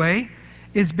 by the way,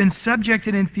 has been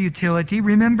subjected in futility.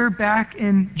 Remember back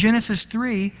in Genesis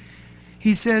 3,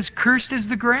 He says, cursed is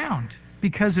the ground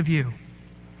because of you.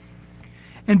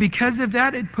 And because of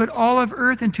that, it put all of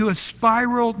earth into a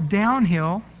spiral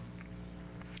downhill.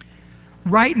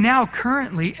 Right now,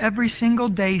 currently, every single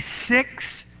day,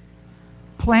 6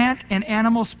 plant and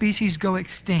animal species go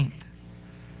extinct.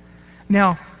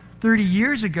 Now, 30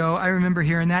 years ago, I remember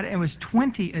hearing that it was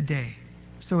 20 a day.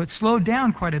 So it slowed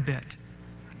down quite a bit.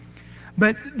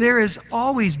 But there has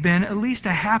always been at least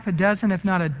a half a dozen, if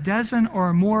not a dozen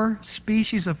or more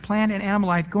species of plant and animal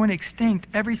life going extinct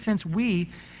ever since we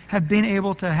have been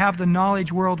able to have the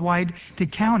knowledge worldwide to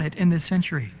count it in this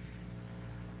century.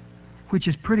 Which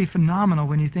is pretty phenomenal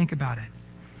when you think about it.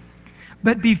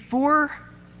 But before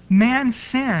man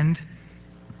sinned,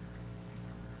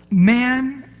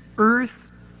 man, earth,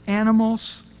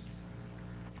 animals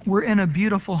were in a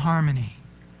beautiful harmony.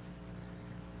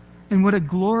 And what a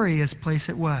glorious place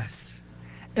it was.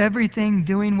 Everything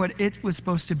doing what it was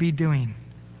supposed to be doing.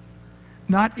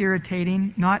 Not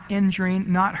irritating, not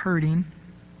injuring, not hurting,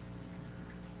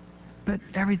 but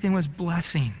everything was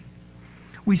blessing.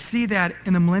 We see that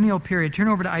in the millennial period. Turn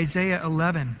over to Isaiah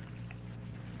 11.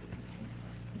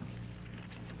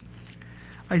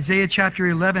 Isaiah chapter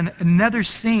 11, another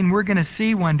scene we're going to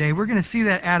see one day. We're going to see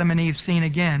that Adam and Eve scene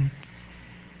again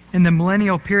in the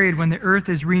millennial period when the earth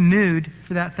is renewed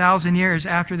for that 1,000 years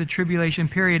after the tribulation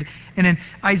period. And in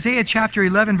Isaiah chapter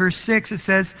 11, verse 6, it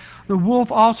says, the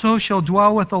wolf also shall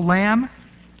dwell with the lamb.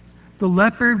 The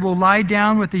leopard will lie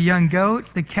down with the young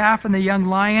goat, the calf and the young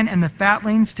lion and the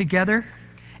fatlings together.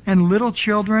 And little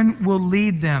children will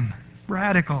lead them.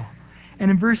 Radical. And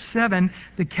in verse 7,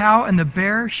 the cow and the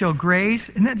bear shall graze.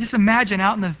 And then just imagine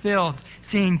out in the field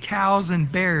seeing cows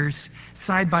and bears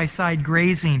side by side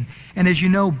grazing. And as you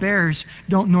know, bears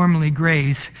don't normally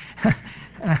graze.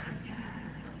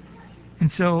 And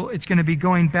so it's going to be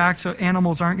going back, so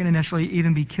animals aren't going to necessarily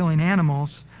even be killing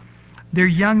animals. Their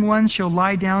young ones shall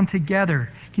lie down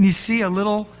together. Can you see a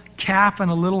little calf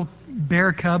and a little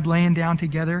bear cub laying down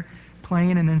together?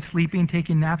 Playing and then sleeping,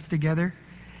 taking naps together,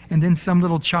 and then some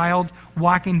little child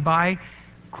walking by,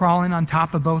 crawling on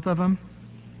top of both of them.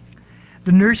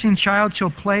 The nursing child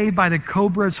shall play by the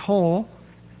cobra's hole,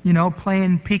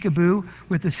 playing peekaboo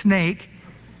with the snake.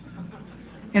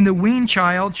 And the weaned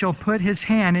child shall put his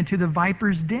hand into the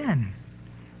viper's den.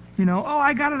 Oh,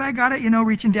 I got it,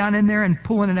 reaching down in there and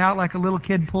pulling it out like a little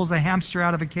kid pulls a hamster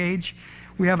out of a cage.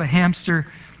 We have a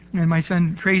hamster, and my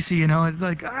son Tracy, is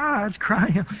like, it's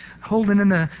crying, holding in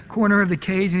the corner of the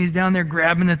cage, and he's down there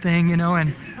grabbing the thing,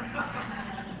 and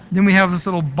then we have this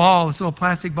little ball, this little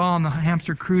plastic ball, and the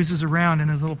hamster cruises around in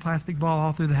his little plastic ball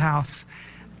all through the house.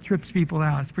 Trips people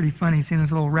out. It's pretty funny seeing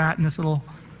this little rat and this little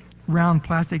round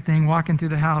plastic thing walking through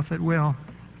the house at will.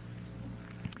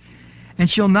 And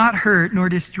shall not hurt nor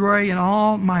destroy in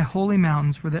all my holy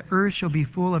mountains, for the earth shall be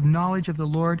full of knowledge of the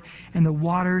Lord, and the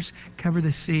waters cover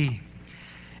the sea.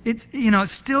 It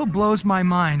still blows my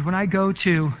mind when I go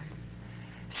to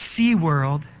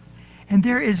SeaWorld, and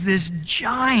there is this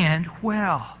giant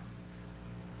well.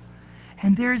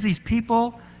 And there's these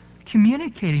people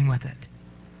communicating with it.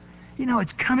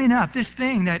 It's coming up, this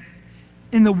thing that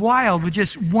in the wild with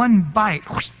just one bite,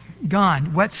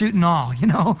 gone, wetsuit and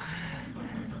all,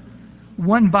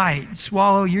 One bite,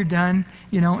 swallow, you're done,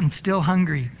 and still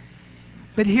hungry.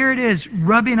 But here it is,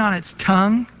 rubbing on its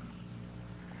tongue,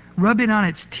 rubbing on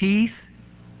its teeth,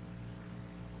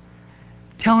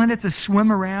 telling it to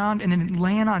swim around, and then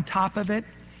laying on top of it,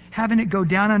 having it go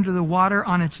down under the water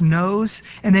on its nose,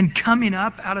 and then coming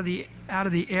up out of the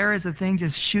air as the thing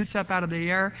just shoots up out of the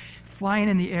air, flying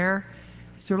in the air,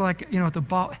 sort of like, with the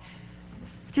ball.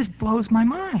 It just blows my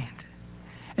mind.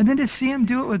 And then to see him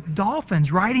do it with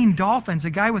dolphins, riding dolphins, a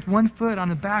guy with one foot on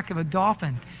the back of a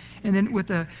dolphin, and then with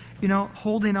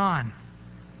holding on,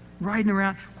 riding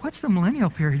around. What's the millennial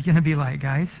period going to be like,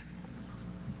 guys?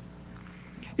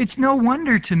 It's no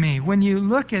wonder to me when you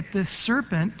look at the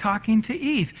serpent talking to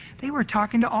Eve. They were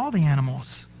talking to all the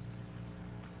animals.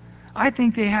 I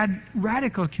think they had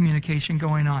radical communication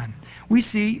going on. We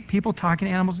see people talking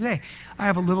to animals today. I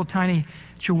have a little tiny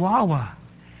Chihuahua,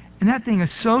 and that thing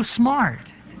is so smart.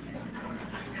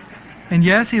 And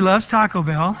yes, he loves Taco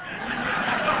Bell.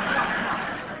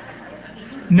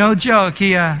 No joke.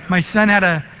 My son had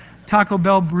a Taco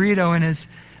Bell burrito in his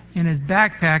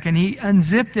backpack, and he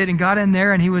unzipped it and got in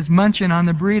there, and he was munching on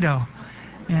the burrito.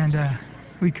 And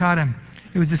we caught him.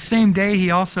 It was the same day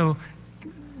he also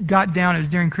got down, it was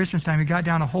during Christmas time, he got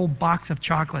down a whole box of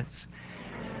chocolates.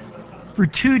 For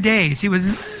 2 days, he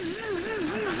was...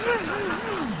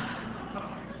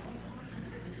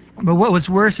 But what was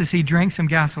worse is he drank some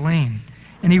gasoline.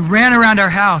 And he ran around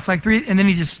our house like 3, and then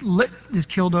he just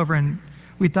killed over, and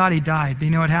we thought he died. But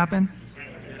you know what happened?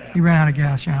 He ran out of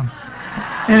gas, yeah.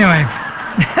 Anyway.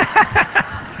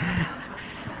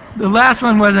 The last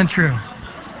one wasn't true.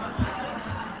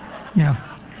 Yeah.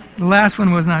 The last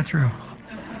one was not true.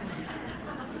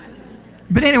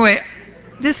 But anyway,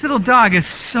 this little dog is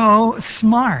so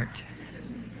smart.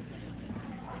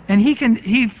 And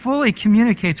he fully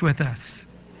communicates with us.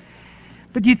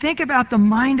 But you think about the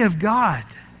mind of God.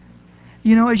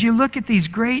 As you look at these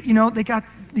great, they got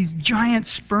these giant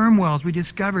sperm whales we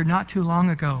discovered not too long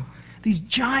ago. These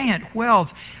giant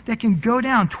whales that can go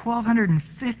down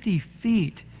 1,250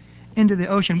 feet into the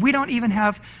ocean. We don't even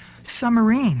have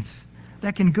submarines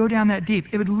that can go down that deep.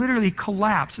 It would literally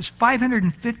collapse. It's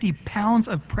 550 pounds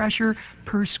of pressure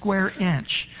per square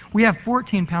inch. We have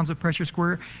 14 pounds of pressure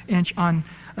square inch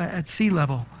at sea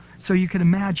level. So you can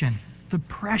imagine the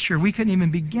pressure. We couldn't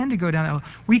even begin to go down that level.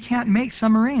 We can't make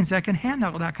submarines that can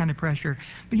handle that kind of pressure.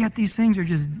 But yet these things are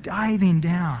just diving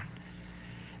down.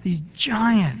 These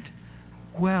giant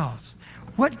whales.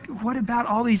 What about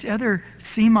all these other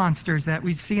sea monsters that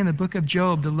we see in the book of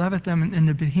Job, the Leviathan and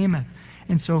the Behemoth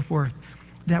and so forth,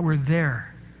 that were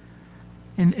there?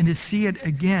 And to see it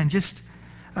again,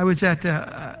 I was at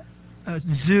a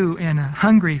zoo in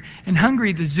Hungary. In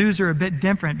Hungary, the zoos are a bit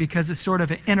different because it's sort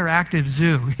of an interactive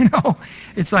zoo.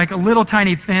 It's like a little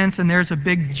tiny fence, and there's a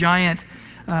big giant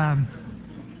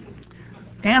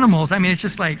animals. I mean, it's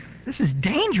just like, this is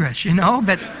dangerous,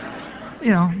 but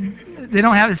they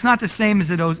don't have, it's not the same as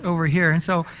it is over here. And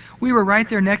so we were right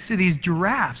there next to these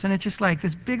giraffes, and it's just like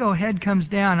this big old head comes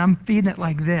down, and I'm feeding it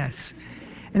like this.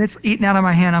 And it's eating out of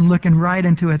my hand. I'm looking right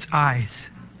into its eyes.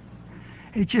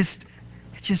 It's just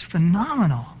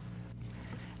phenomenal.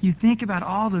 You think about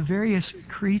all the various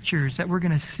creatures that we're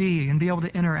going to see and be able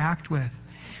to interact with.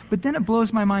 But then it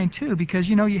blows my mind too, because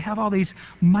you have all these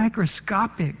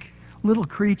microscopic little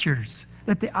creatures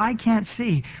that the eye can't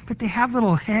see, but they have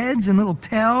little heads and little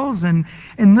tails and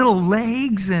little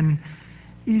legs, and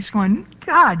you're just going,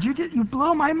 God, you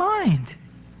blow my mind.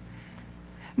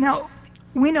 Now,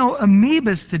 we know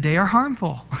amoebas today are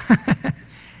harmful.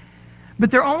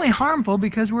 But they're only harmful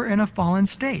because we're in a fallen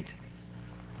state.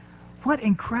 What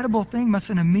incredible thing must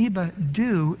an amoeba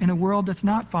do in a world that's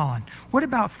not fallen? What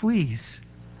about fleas?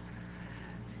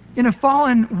 In a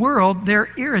fallen world, they're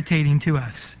irritating to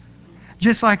us,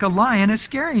 just like a lion is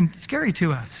scary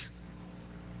to us.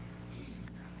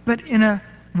 But in a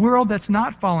world that's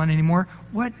not fallen anymore,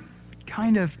 what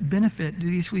kind of benefit do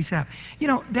these fleas have? You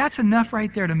know, that's enough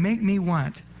right there to make me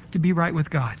want to be right with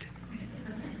God.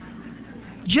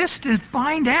 Just to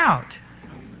find out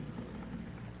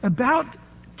about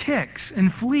ticks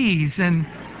and fleas and,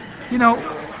 you know,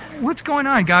 what's going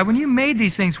on, God? When you made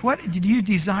these things, what did you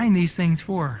design these things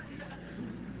for?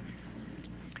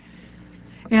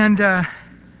 And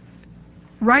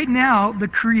right now, the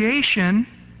creation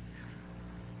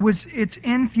it's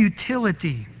in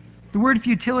futility. The word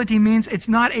futility means it's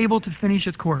not able to finish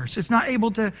its course. It's not able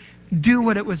to do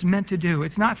what it was meant to do.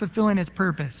 It's not fulfilling its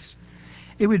purpose.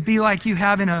 It would be like you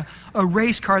having a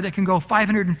race car that can go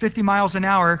 550 miles an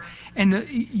hour and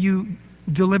you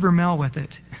deliver mail with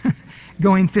it,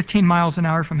 going 15 miles an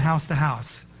hour from house to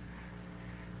house.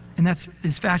 And that's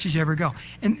as fast as you ever go.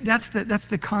 And that's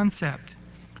the concept.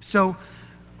 So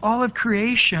all of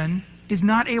creation is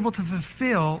not able to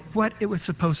fulfill what it was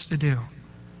supposed to do.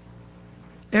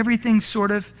 Everything's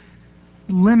sort of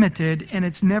limited, and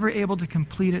it's never able to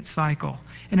complete its cycle.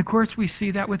 And of course, we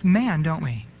see that with man, don't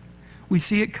we? We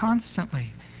see it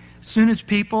constantly. As soon as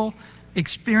people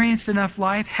experience enough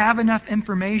life, have enough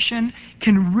information,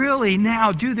 can really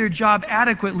now do their job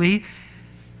adequately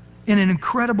in an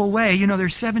incredible way. You know, they're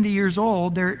 70 years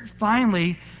old. They're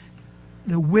finally,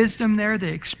 the wisdom there,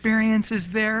 the experience is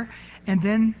there, and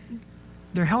then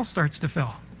their health starts to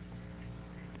fail.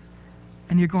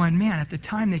 And you're going, man, at the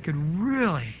time they could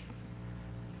really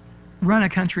run a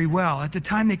country well. At the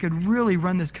time they could really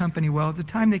run this company well. At the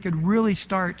time they could really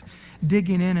start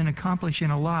digging in and accomplishing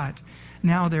a lot.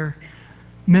 Now their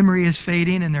memory is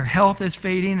fading and their health is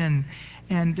fading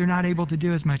and they're not able to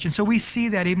do as much. And so we see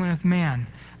that even with man,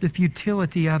 the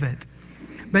futility of it.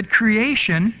 But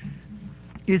creation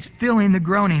is filling the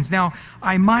groanings. Now,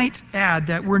 I might add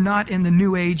that we're not in the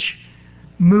New Age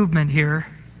movement here,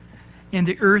 and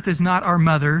the earth is not our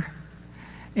mother,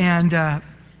 and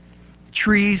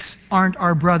trees aren't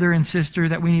our brother and sister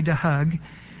that we need to hug,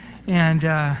 and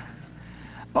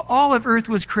all of earth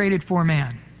was created for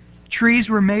man. Trees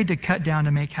were made to cut down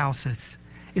to make houses.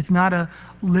 It's not a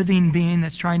living being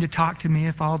that's trying to talk to me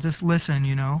if I'll just listen,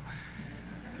 you know.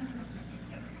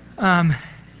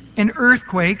 And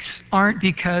earthquakes aren't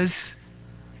because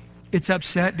it's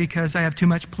upset because I have too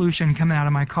much pollution coming out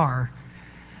of my car.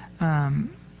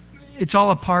 It's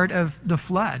all a part of the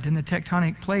flood and the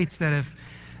tectonic plates that have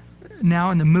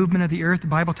now in the movement of the earth. The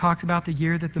Bible talks about the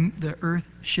year that the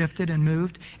earth shifted and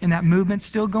moved, and that movement's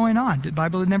still going on. The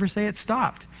Bible would never say it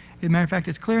stopped. As a matter of fact,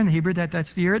 it's clear in the Hebrew that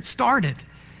that's the year it started.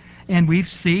 And we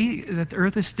see that the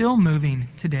earth is still moving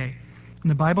today.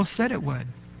 And the Bible said it would.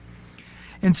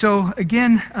 And so,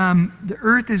 again, the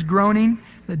earth is groaning.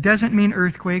 That doesn't mean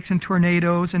earthquakes and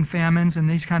tornadoes and famines and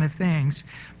these kind of things.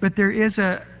 But there is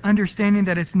a understanding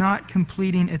that it's not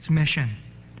completing its mission.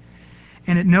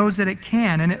 And it knows that it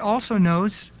can. And it also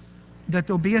knows that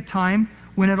there'll be a time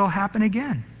when it'll happen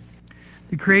again.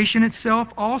 The creation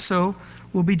itself also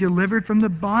will be delivered from the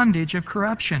bondage of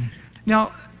corruption.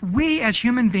 Now, we as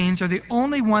human beings are the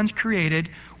only ones created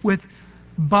with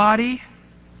body,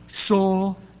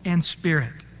 soul, and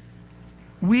spirit.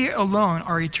 We alone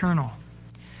are eternal.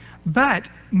 But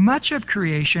much of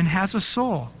creation has a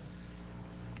soul.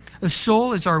 A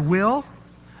soul is our will.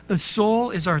 A soul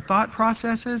is our thought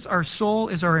processes. Our soul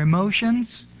is our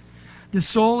emotions. The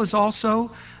soul is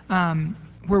also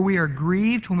where we are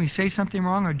grieved when we say something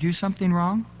wrong or do something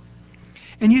wrong.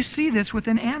 And you see this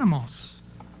within animals.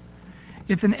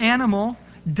 If an animal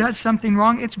does something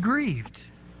wrong, it's grieved.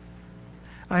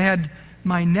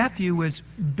 My nephew was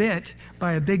bit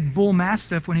by a big bull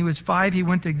mastiff when he was 5. He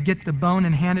went to get the bone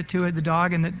and hand it to the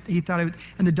dog, and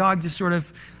the dog just sort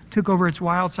of took over its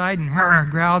wild side and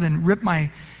growled and ripped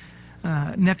my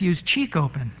nephew's cheek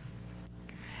open.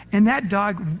 And that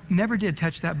dog never did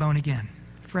touch that bone again,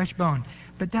 fresh bone.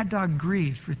 But that dog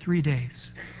grieved for 3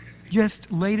 days,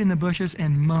 just laid in the bushes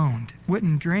and moaned.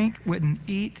 Wouldn't drink, wouldn't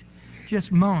eat,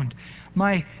 just moaned.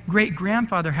 My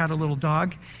great-grandfather had a little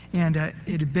dog, and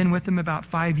it had been with him about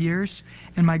 5 years.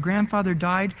 And my grandfather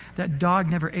died. That dog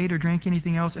never ate or drank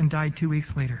anything else and died 2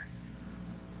 weeks later.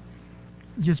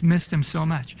 Just missed him so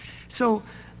much. So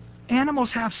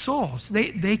animals have souls.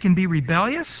 They can be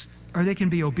rebellious or they can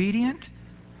be obedient.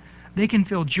 They can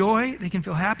feel joy. They can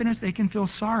feel happiness. They can feel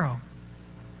sorrow.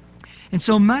 And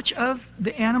so much of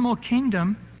the animal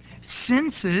kingdom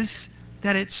senses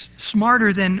that it's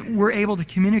smarter than we're able to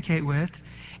communicate with,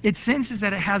 It senses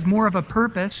that it has more of a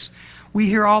purpose. We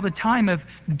hear all the time of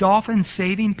dolphins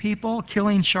saving people,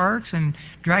 killing sharks, and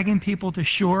dragging people to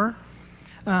shore.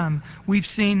 We've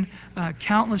seen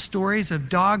countless stories of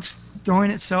dogs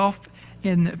throwing itself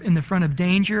in the front of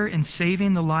danger and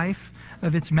saving the life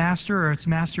of its master or its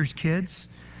master's kids.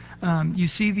 You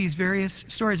see these various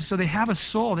stories. So they have a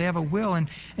soul, they have a will,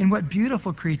 and what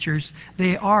beautiful creatures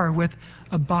they are with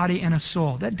a body and a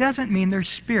soul. That doesn't mean they're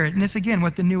spirit. And it's again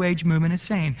what the New Age movement is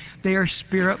saying. They are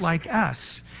spirit like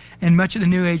us. And much of the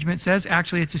New Age movement says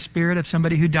actually it's a spirit of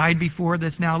somebody who died before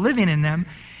that's now living in them.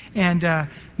 And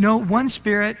no, one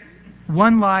spirit,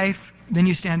 one life, then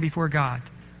you stand before God.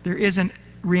 There isn't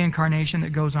reincarnation that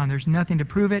goes on. There's nothing to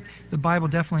prove it. The Bible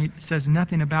definitely says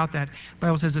nothing about that. The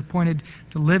Bible says it's appointed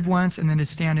to live once and then to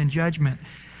stand in judgment.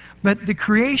 But the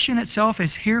creation itself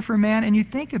is here for man, and you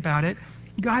think about it,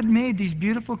 God made these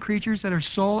beautiful creatures that are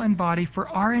soul and body for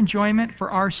our enjoyment,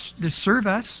 to serve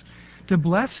us, to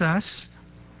bless us,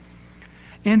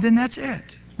 and then that's it.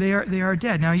 They are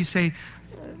dead. Now you say,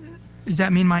 does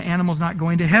that mean my animal's not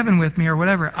going to heaven with me or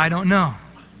whatever? I don't know.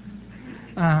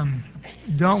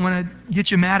 Don't want to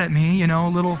get you mad at me.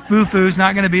 Little foo-foo's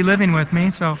not going to be living with me.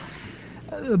 So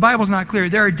the Bible's not clear.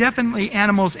 There are definitely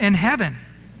animals in heaven.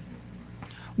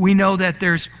 We know that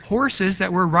there's horses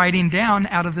that we're riding down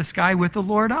out of the sky with the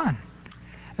Lord on,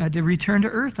 to return to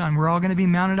earth on. We're all going to be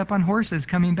mounted up on horses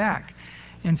coming back.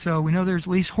 And so we know there's at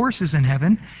least horses in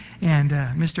heaven, and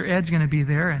Mr. Ed's going to be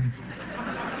there. And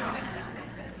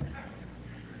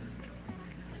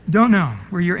don't know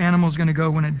where your animal's going to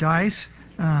go when it dies.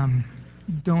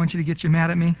 Don't want you to get you mad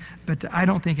at me, but I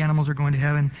don't think animals are going to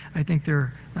heaven. I think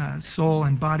they're soul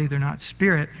and body. They're not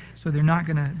spirit, so there's not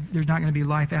going to be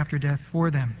life after death for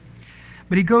them.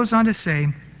 But he goes on to say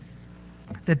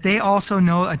that they also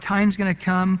know a time's going to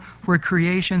come where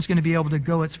creation's going to be able to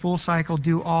go its full cycle,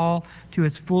 do all to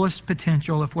its fullest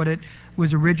potential of what it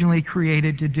was originally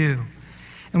created to do.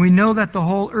 And we know that the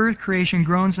whole earth creation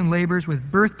groans and labors with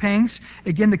birth pangs.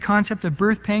 Again, the concept of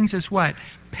birth pangs is what?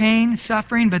 Pain,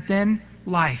 suffering, but then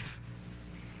life.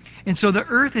 And so the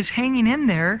earth is hanging in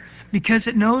there because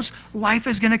it knows life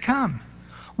is going to come.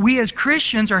 We as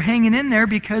Christians are hanging in there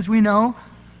because we know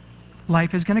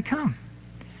life is going to come.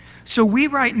 So we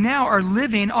right now are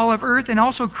living, all of earth and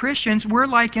also Christians, we're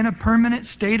like in a permanent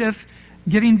state of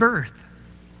giving birth.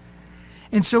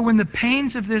 And so when the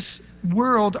pains of this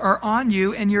world are on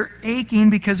you and you're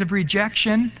aching because of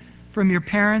rejection from your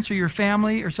parents or your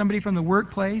family or somebody from the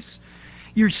workplace,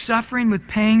 you're suffering with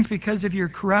pangs because of your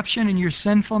corruption and your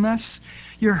sinfulness,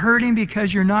 you're hurting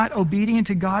because you're not obedient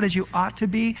to God as you ought to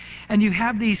be, and you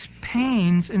have these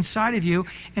pains inside of you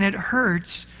and it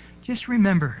hurts, just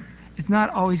remember, it's not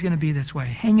always going to be this way.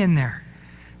 Hang in there.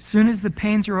 As soon as the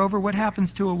pains are over, what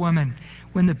happens to a woman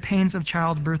when the pains of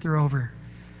childbirth are over?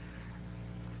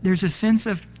 There's a sense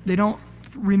of, they don't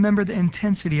remember the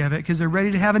intensity of it because they're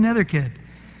ready to have another kid.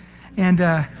 And,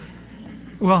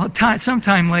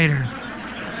 sometime later.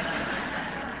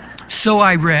 So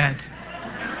I read.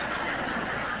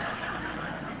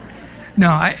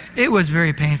 No, it was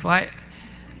very painful.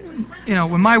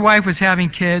 When my wife was having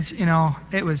kids,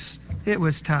 it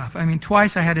was tough. I mean,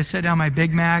 twice I had to set down my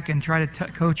Big Mac and try to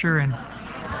coach her, and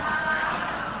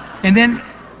then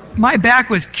my back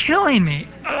was killing me.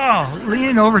 Oh,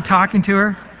 leaning over talking to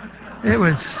her, it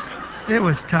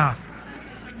was tough.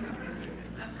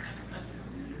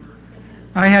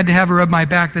 I had to have her rub my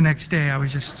back the next day.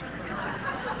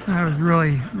 That was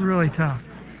really, really tough.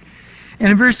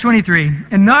 And in verse 23,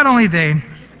 and not only they,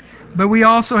 but we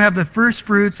also have the first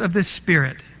fruits of the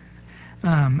Spirit.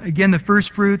 Again, the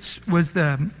first fruits was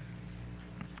the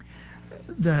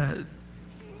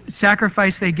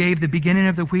sacrifice they gave the beginning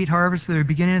of the wheat harvest, the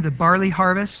beginning of the barley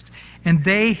harvest. And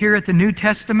they, here at the New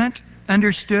Testament,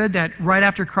 understood that right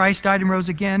after Christ died and rose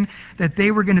again, that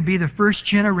they were going to be the first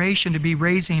generation to be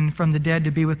raising from the dead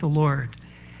to be with the Lord.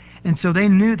 And so they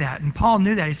knew that. And Paul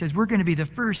knew that. He says, we're going to be the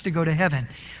first to go to heaven.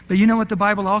 But you know what the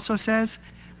Bible also says?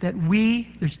 That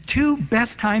there's two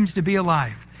best times to be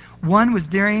alive. One was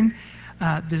during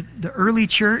the early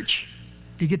church,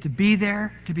 to get to be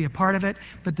there, to be a part of it.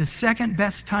 But the second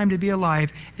best time to be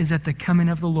alive is at the coming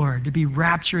of the Lord, to be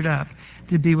raptured up,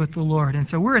 to be with the Lord. And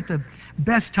so we're at the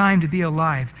best time to be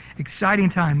alive. Exciting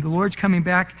time. The Lord's coming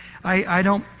back. I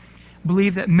don't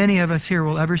believe that many of us here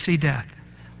will ever see death.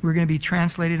 We're going to be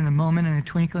translated in a moment, in a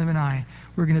twinkling of an eye.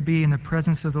 We're going to be in the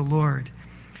presence of the Lord.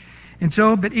 And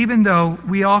so, but even though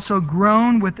we also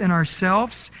groan within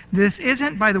ourselves, this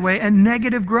isn't, by the way, a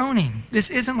negative groaning. This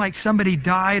isn't like somebody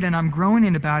died and I'm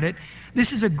groaning about it.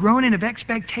 This is a groaning of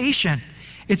expectation.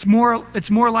 It's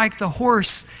more like the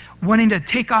horse wanting to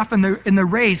take off in the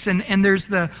race, and there's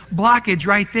the blockage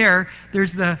right there.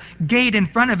 There's the gate in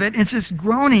front of it. It's just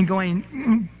groaning,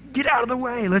 going, get out of the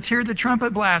way. Let's hear the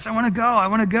trumpet blast. I want to go. I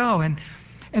want to go.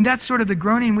 And that's sort of the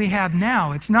groaning we have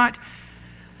now. It's not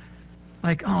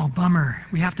like, oh, bummer,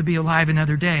 we have to be alive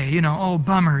another day. Oh,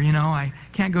 bummer, I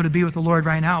can't go to be with the Lord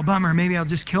right now. Bummer, maybe I'll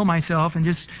just kill myself and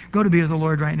just go to be with the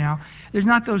Lord right now. There's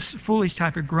not those foolish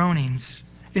type of groanings.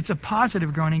 It's a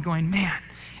positive groaning going, man,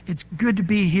 it's good to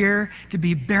be here, to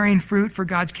be bearing fruit for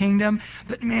God's kingdom,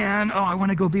 but man, I want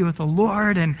to go be with the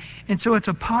Lord. And so it's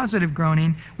a positive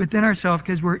groaning within ourselves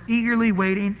because we're eagerly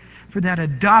waiting for that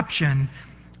adoption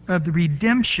of the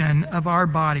redemption of our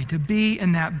body, to be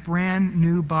in that brand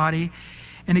new body.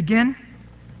 And again,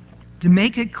 to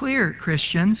make it clear,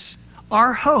 Christians,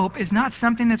 our hope is not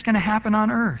something that's going to happen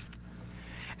on earth.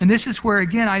 And this is where,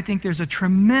 again, I think there's a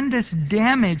tremendous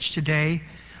damage today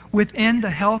within the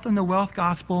health and the wealth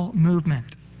gospel movement,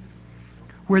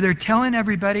 where they're telling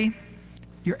everybody,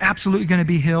 you're absolutely going to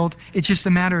be healed. It's just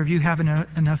a matter of you having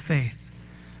enough faith.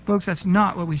 Folks, that's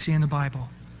not what we see in the Bible.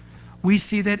 We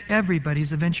see that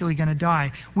everybody's eventually going to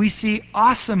die. We see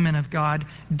awesome men of God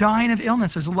dying of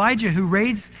illnesses. Elijah, who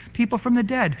raised people from the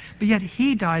dead, but yet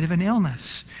he died of an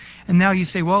illness. And now you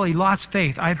say, well, he lost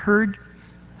faith. I've heard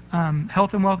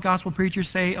health and wealth gospel preachers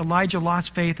say Elijah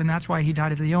lost faith and that's why he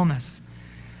died of the illness.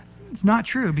 It's not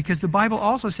true, because the Bible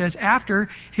also says after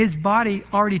his body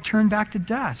already turned back to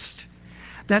dust,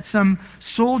 that some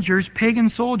soldiers, pagan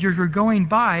soldiers, were going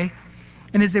by,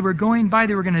 and as they were going by,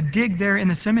 they were going to dig there in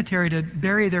the cemetery to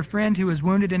bury their friend who was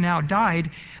wounded and now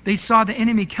died. They saw the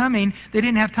enemy coming. They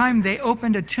didn't have time. They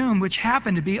opened a tomb, which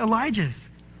happened to be Elijah's.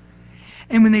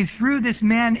 And when they threw this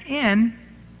man in,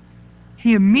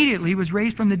 he immediately was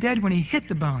raised from the dead when he hit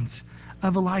the bones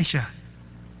of Elisha.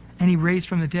 And he raised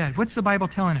from the dead. What's the Bible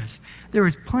telling us? There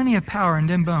was plenty of power in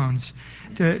them bones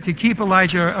to keep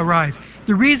Elijah alive.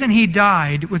 The reason he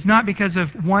died was not because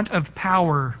of want of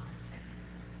power.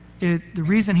 The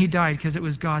reason he died, because it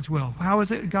was God's will. How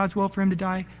was it God's will for him to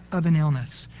die? Of an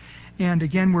illness. And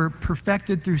again, we're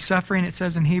perfected through suffering, it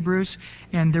says in Hebrews.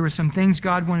 And there were some things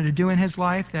God wanted to do in his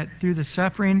life that through the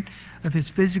suffering of his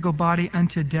physical body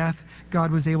unto death,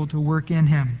 God was able to work in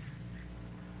him.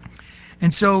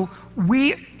 And so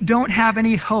we don't have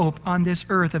any hope on this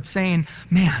earth of saying,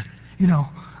 man,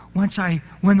 once I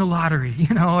win the lottery,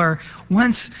 or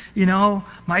once,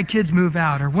 my kids move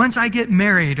out, or once I get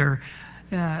married, or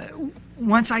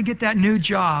once I get that new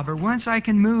job, or once I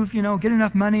can move, get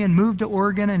enough money and move to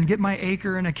Oregon and get my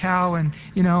acre and a cow, and,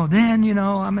 then,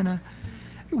 I'm going to...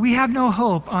 We have no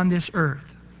hope on this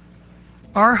earth.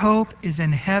 Our hope is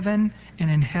in heaven and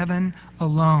in heaven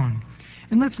alone.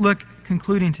 And let's look,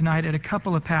 concluding tonight, at a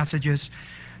couple of passages.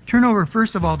 Turn over,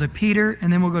 first of all, to Peter,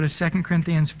 and then we'll go to 2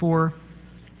 Corinthians 4.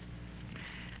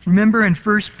 Remember in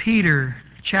 1 Peter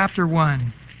chapter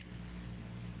 1,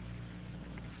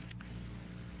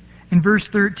 in verse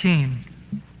 13,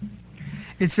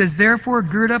 it says, therefore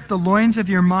gird up the loins of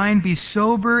your mind, be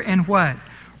sober, and what?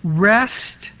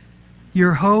 Rest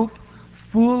your hope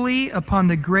fully upon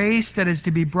the grace that is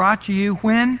to be brought to you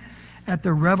when? At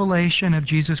the revelation of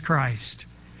Jesus Christ.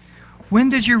 When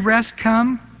does your rest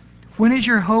come? When is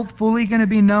your hope fully going to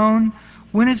be known?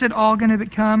 When is it all going to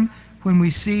come? When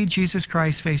we see Jesus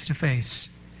Christ face to face.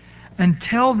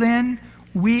 Until then,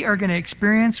 we are going to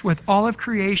experience with all of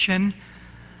creation,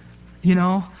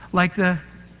 like the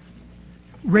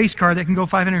race car that can go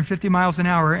 550 miles an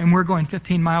hour, and we're going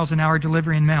 15 miles an hour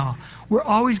delivering mail. We're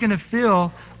always going to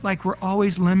feel like we're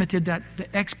always limited, that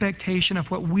the expectation of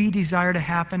what we desire to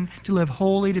happen, to live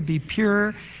holy, to be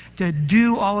pure, to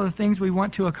do all of the things we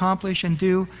want to accomplish and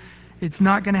do. It's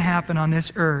not going to happen on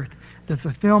this earth. The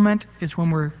fulfillment is when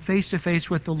we're face to face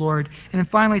with the Lord. And then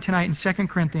finally tonight in 2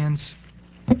 Corinthians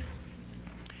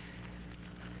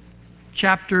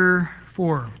chapter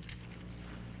 4,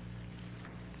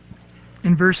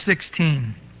 in verse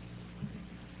 16.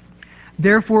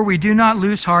 Therefore we do not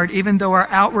lose heart, even though our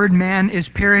outward man is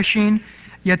perishing,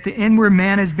 yet the inward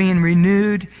man is being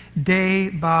renewed day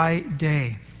by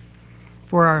day.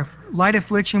 For our light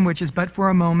affliction, which is but for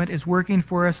a moment, is working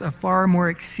for us a far more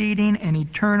exceeding and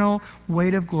eternal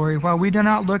weight of glory, while we do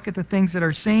not look at the things that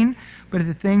are seen, but at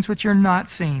the things which are not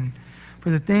seen. For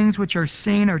the things which are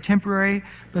seen are temporary,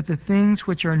 but the things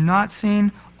which are not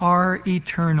seen are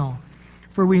eternal.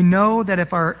 For we know that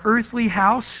if our earthly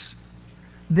house,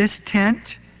 this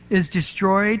tent, is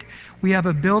destroyed, we have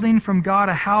a building from God,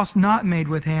 a house not made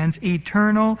with hands,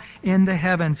 eternal in the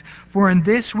heavens. For in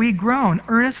this we groan,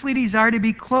 earnestly desire to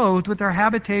be clothed with our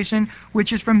habitation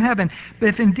which is from heaven. But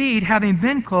if indeed, having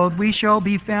been clothed, we shall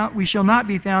not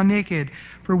be found naked.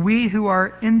 For we who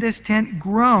are in this tent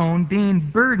groan, being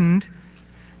burdened,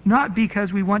 not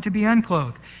because we want to be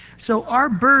unclothed. So our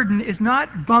burden is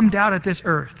not bummed out at this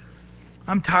earth.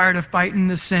 I'm tired of fighting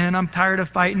the sin. I'm tired of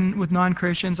fighting with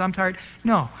non-Christians. I'm tired.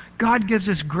 No, God gives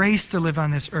us grace to live on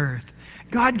this earth.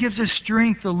 God gives us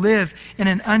strength to live in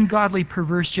an ungodly,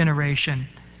 perverse generation.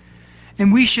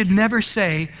 And we should never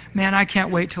say, man, I can't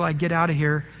wait till I get out of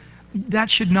here. That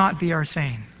should not be our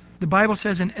saying. The Bible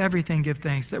says in everything give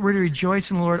thanks, that we're to rejoice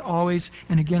in the Lord always,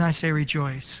 and again I say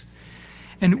rejoice.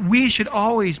 And we should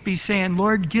always be saying,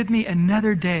 Lord, give me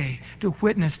another day to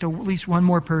witness to at least one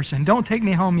more person. Don't take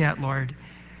me home yet, Lord.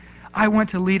 I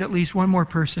want to lead at least one more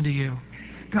person to you.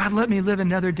 God, let me live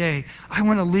another day. I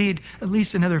want to lead at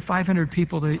least another 500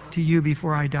 people to you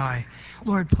before I die.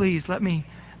 Lord, please let me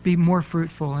be more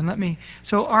fruitful. And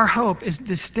so our hope is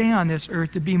to stay on this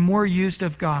earth, to be more used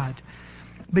of God.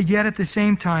 But yet at the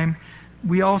same time,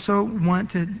 we also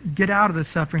want to get out of the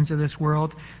sufferings of this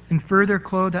world and further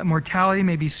clothe that mortality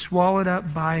may be swallowed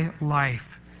up by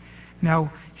life.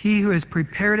 Now, he who has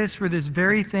prepared us for this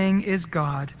very thing is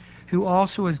God, who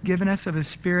also has given us of his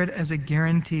Spirit as a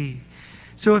guarantee.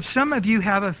 So if some of you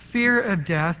have a fear of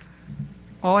death,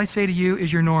 all I say to you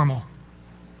is you're normal.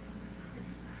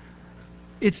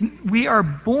 We are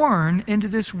born into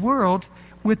this world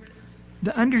with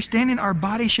the understanding our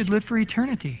body should live for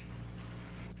eternity.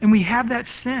 And we have that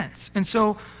sense. And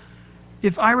so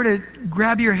if I were to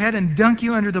grab your head and dunk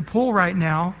you under the pool right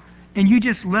now, and you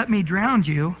just let me drown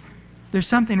you, there's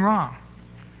something wrong.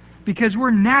 Because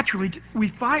we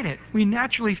fight it. We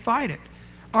naturally fight it.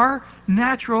 Our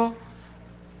natural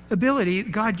ability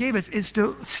God gave us is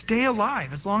to stay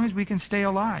alive as long as we can stay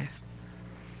alive.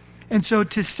 And so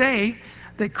to say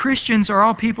that Christians are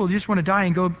all people who just want to die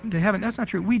and go to heaven, that's not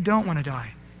true. We don't want to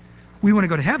die. We want to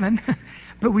go to heaven,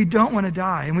 but we don't want to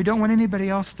die, and we don't want anybody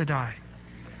else to die.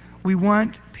 We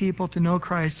want people to know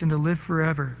Christ and to live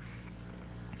forever.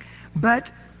 But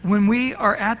when we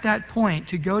are at that point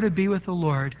to go to be with the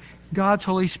Lord, God's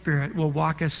Holy Spirit will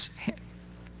walk us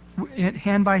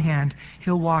hand by hand.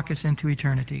 He'll walk us into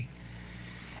eternity.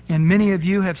 And many of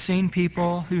you have seen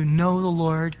people who know the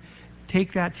Lord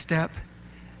take that step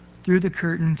through the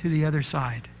curtain to the other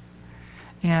side.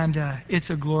 And it's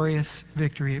a glorious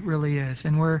victory. It really is.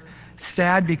 And we're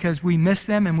sad because we miss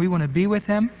them and we want to be with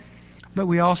them. But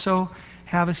we also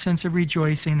have a sense of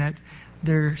rejoicing that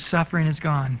their suffering is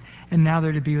gone. And now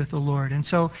they're to be with the Lord. And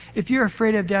so if you're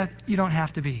afraid of death, you don't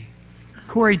have to be.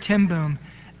 Corrie ten Boom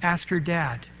asked her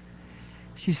dad.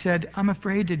 She said, I'm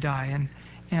afraid to die.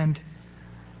 And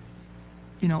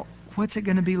you know, what's it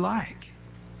going to be like?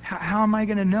 How am I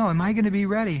going to know? Am I going to be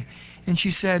ready? And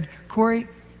she said,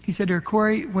 he said to her,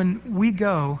 Corrie, when we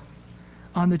go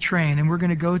on the train and we're going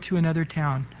to go to another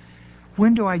town,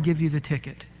 when do I give you the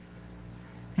ticket?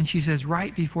 And she says,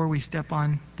 right before we step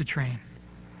on the train.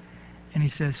 And he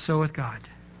says, so with God.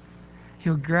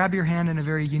 He'll grab your hand in a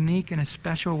very unique and a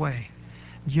special way,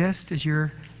 just as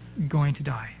you're going to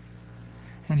die.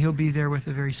 And he'll be there with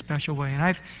a very special way. And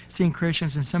I've seen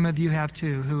Christians, and some of you have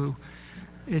too, who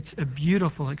it's a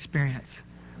beautiful experience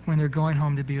when they're going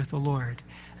home to be with the Lord.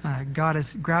 God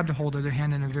has grabbed a hold of their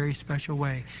hand in a very special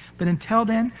way. But until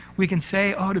then, we can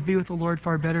say, oh, to be with the Lord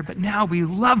far better. But now we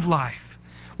love life.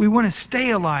 We want to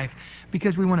stay alive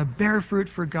because we want to bear fruit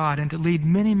for God and to lead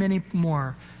many, many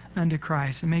more unto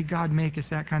Christ. And may God make us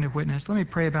that kind of witness. Let me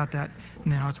pray about that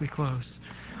now as we close.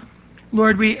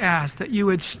 Lord, we ask that you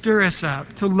would stir us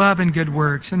up to love and good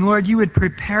works. And Lord, you would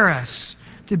prepare us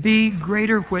to be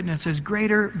greater witnesses,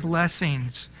 greater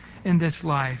blessings in this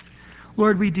life.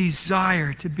 Lord, we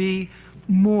desire to be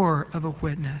more of a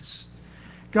witness.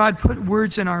 God, put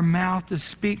words in our mouth to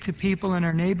speak to people in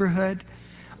our neighborhood.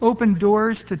 Open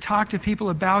doors to talk to people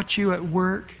about you at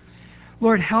work.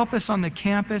 Lord, help us on the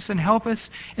campus and help us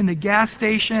in the gas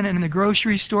station and in the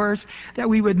grocery stores that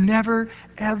we would never,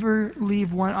 ever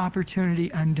leave one opportunity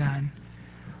undone.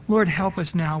 Lord, help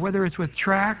us now, whether it's with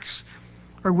tracts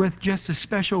or with just a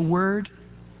special word.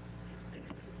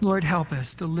 Lord, help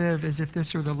us to live as if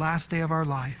this were the last day of our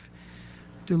life,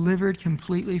 delivered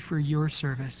completely for your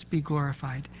service. Be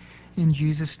glorified. In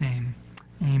Jesus' name,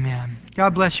 amen.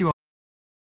 God bless you all.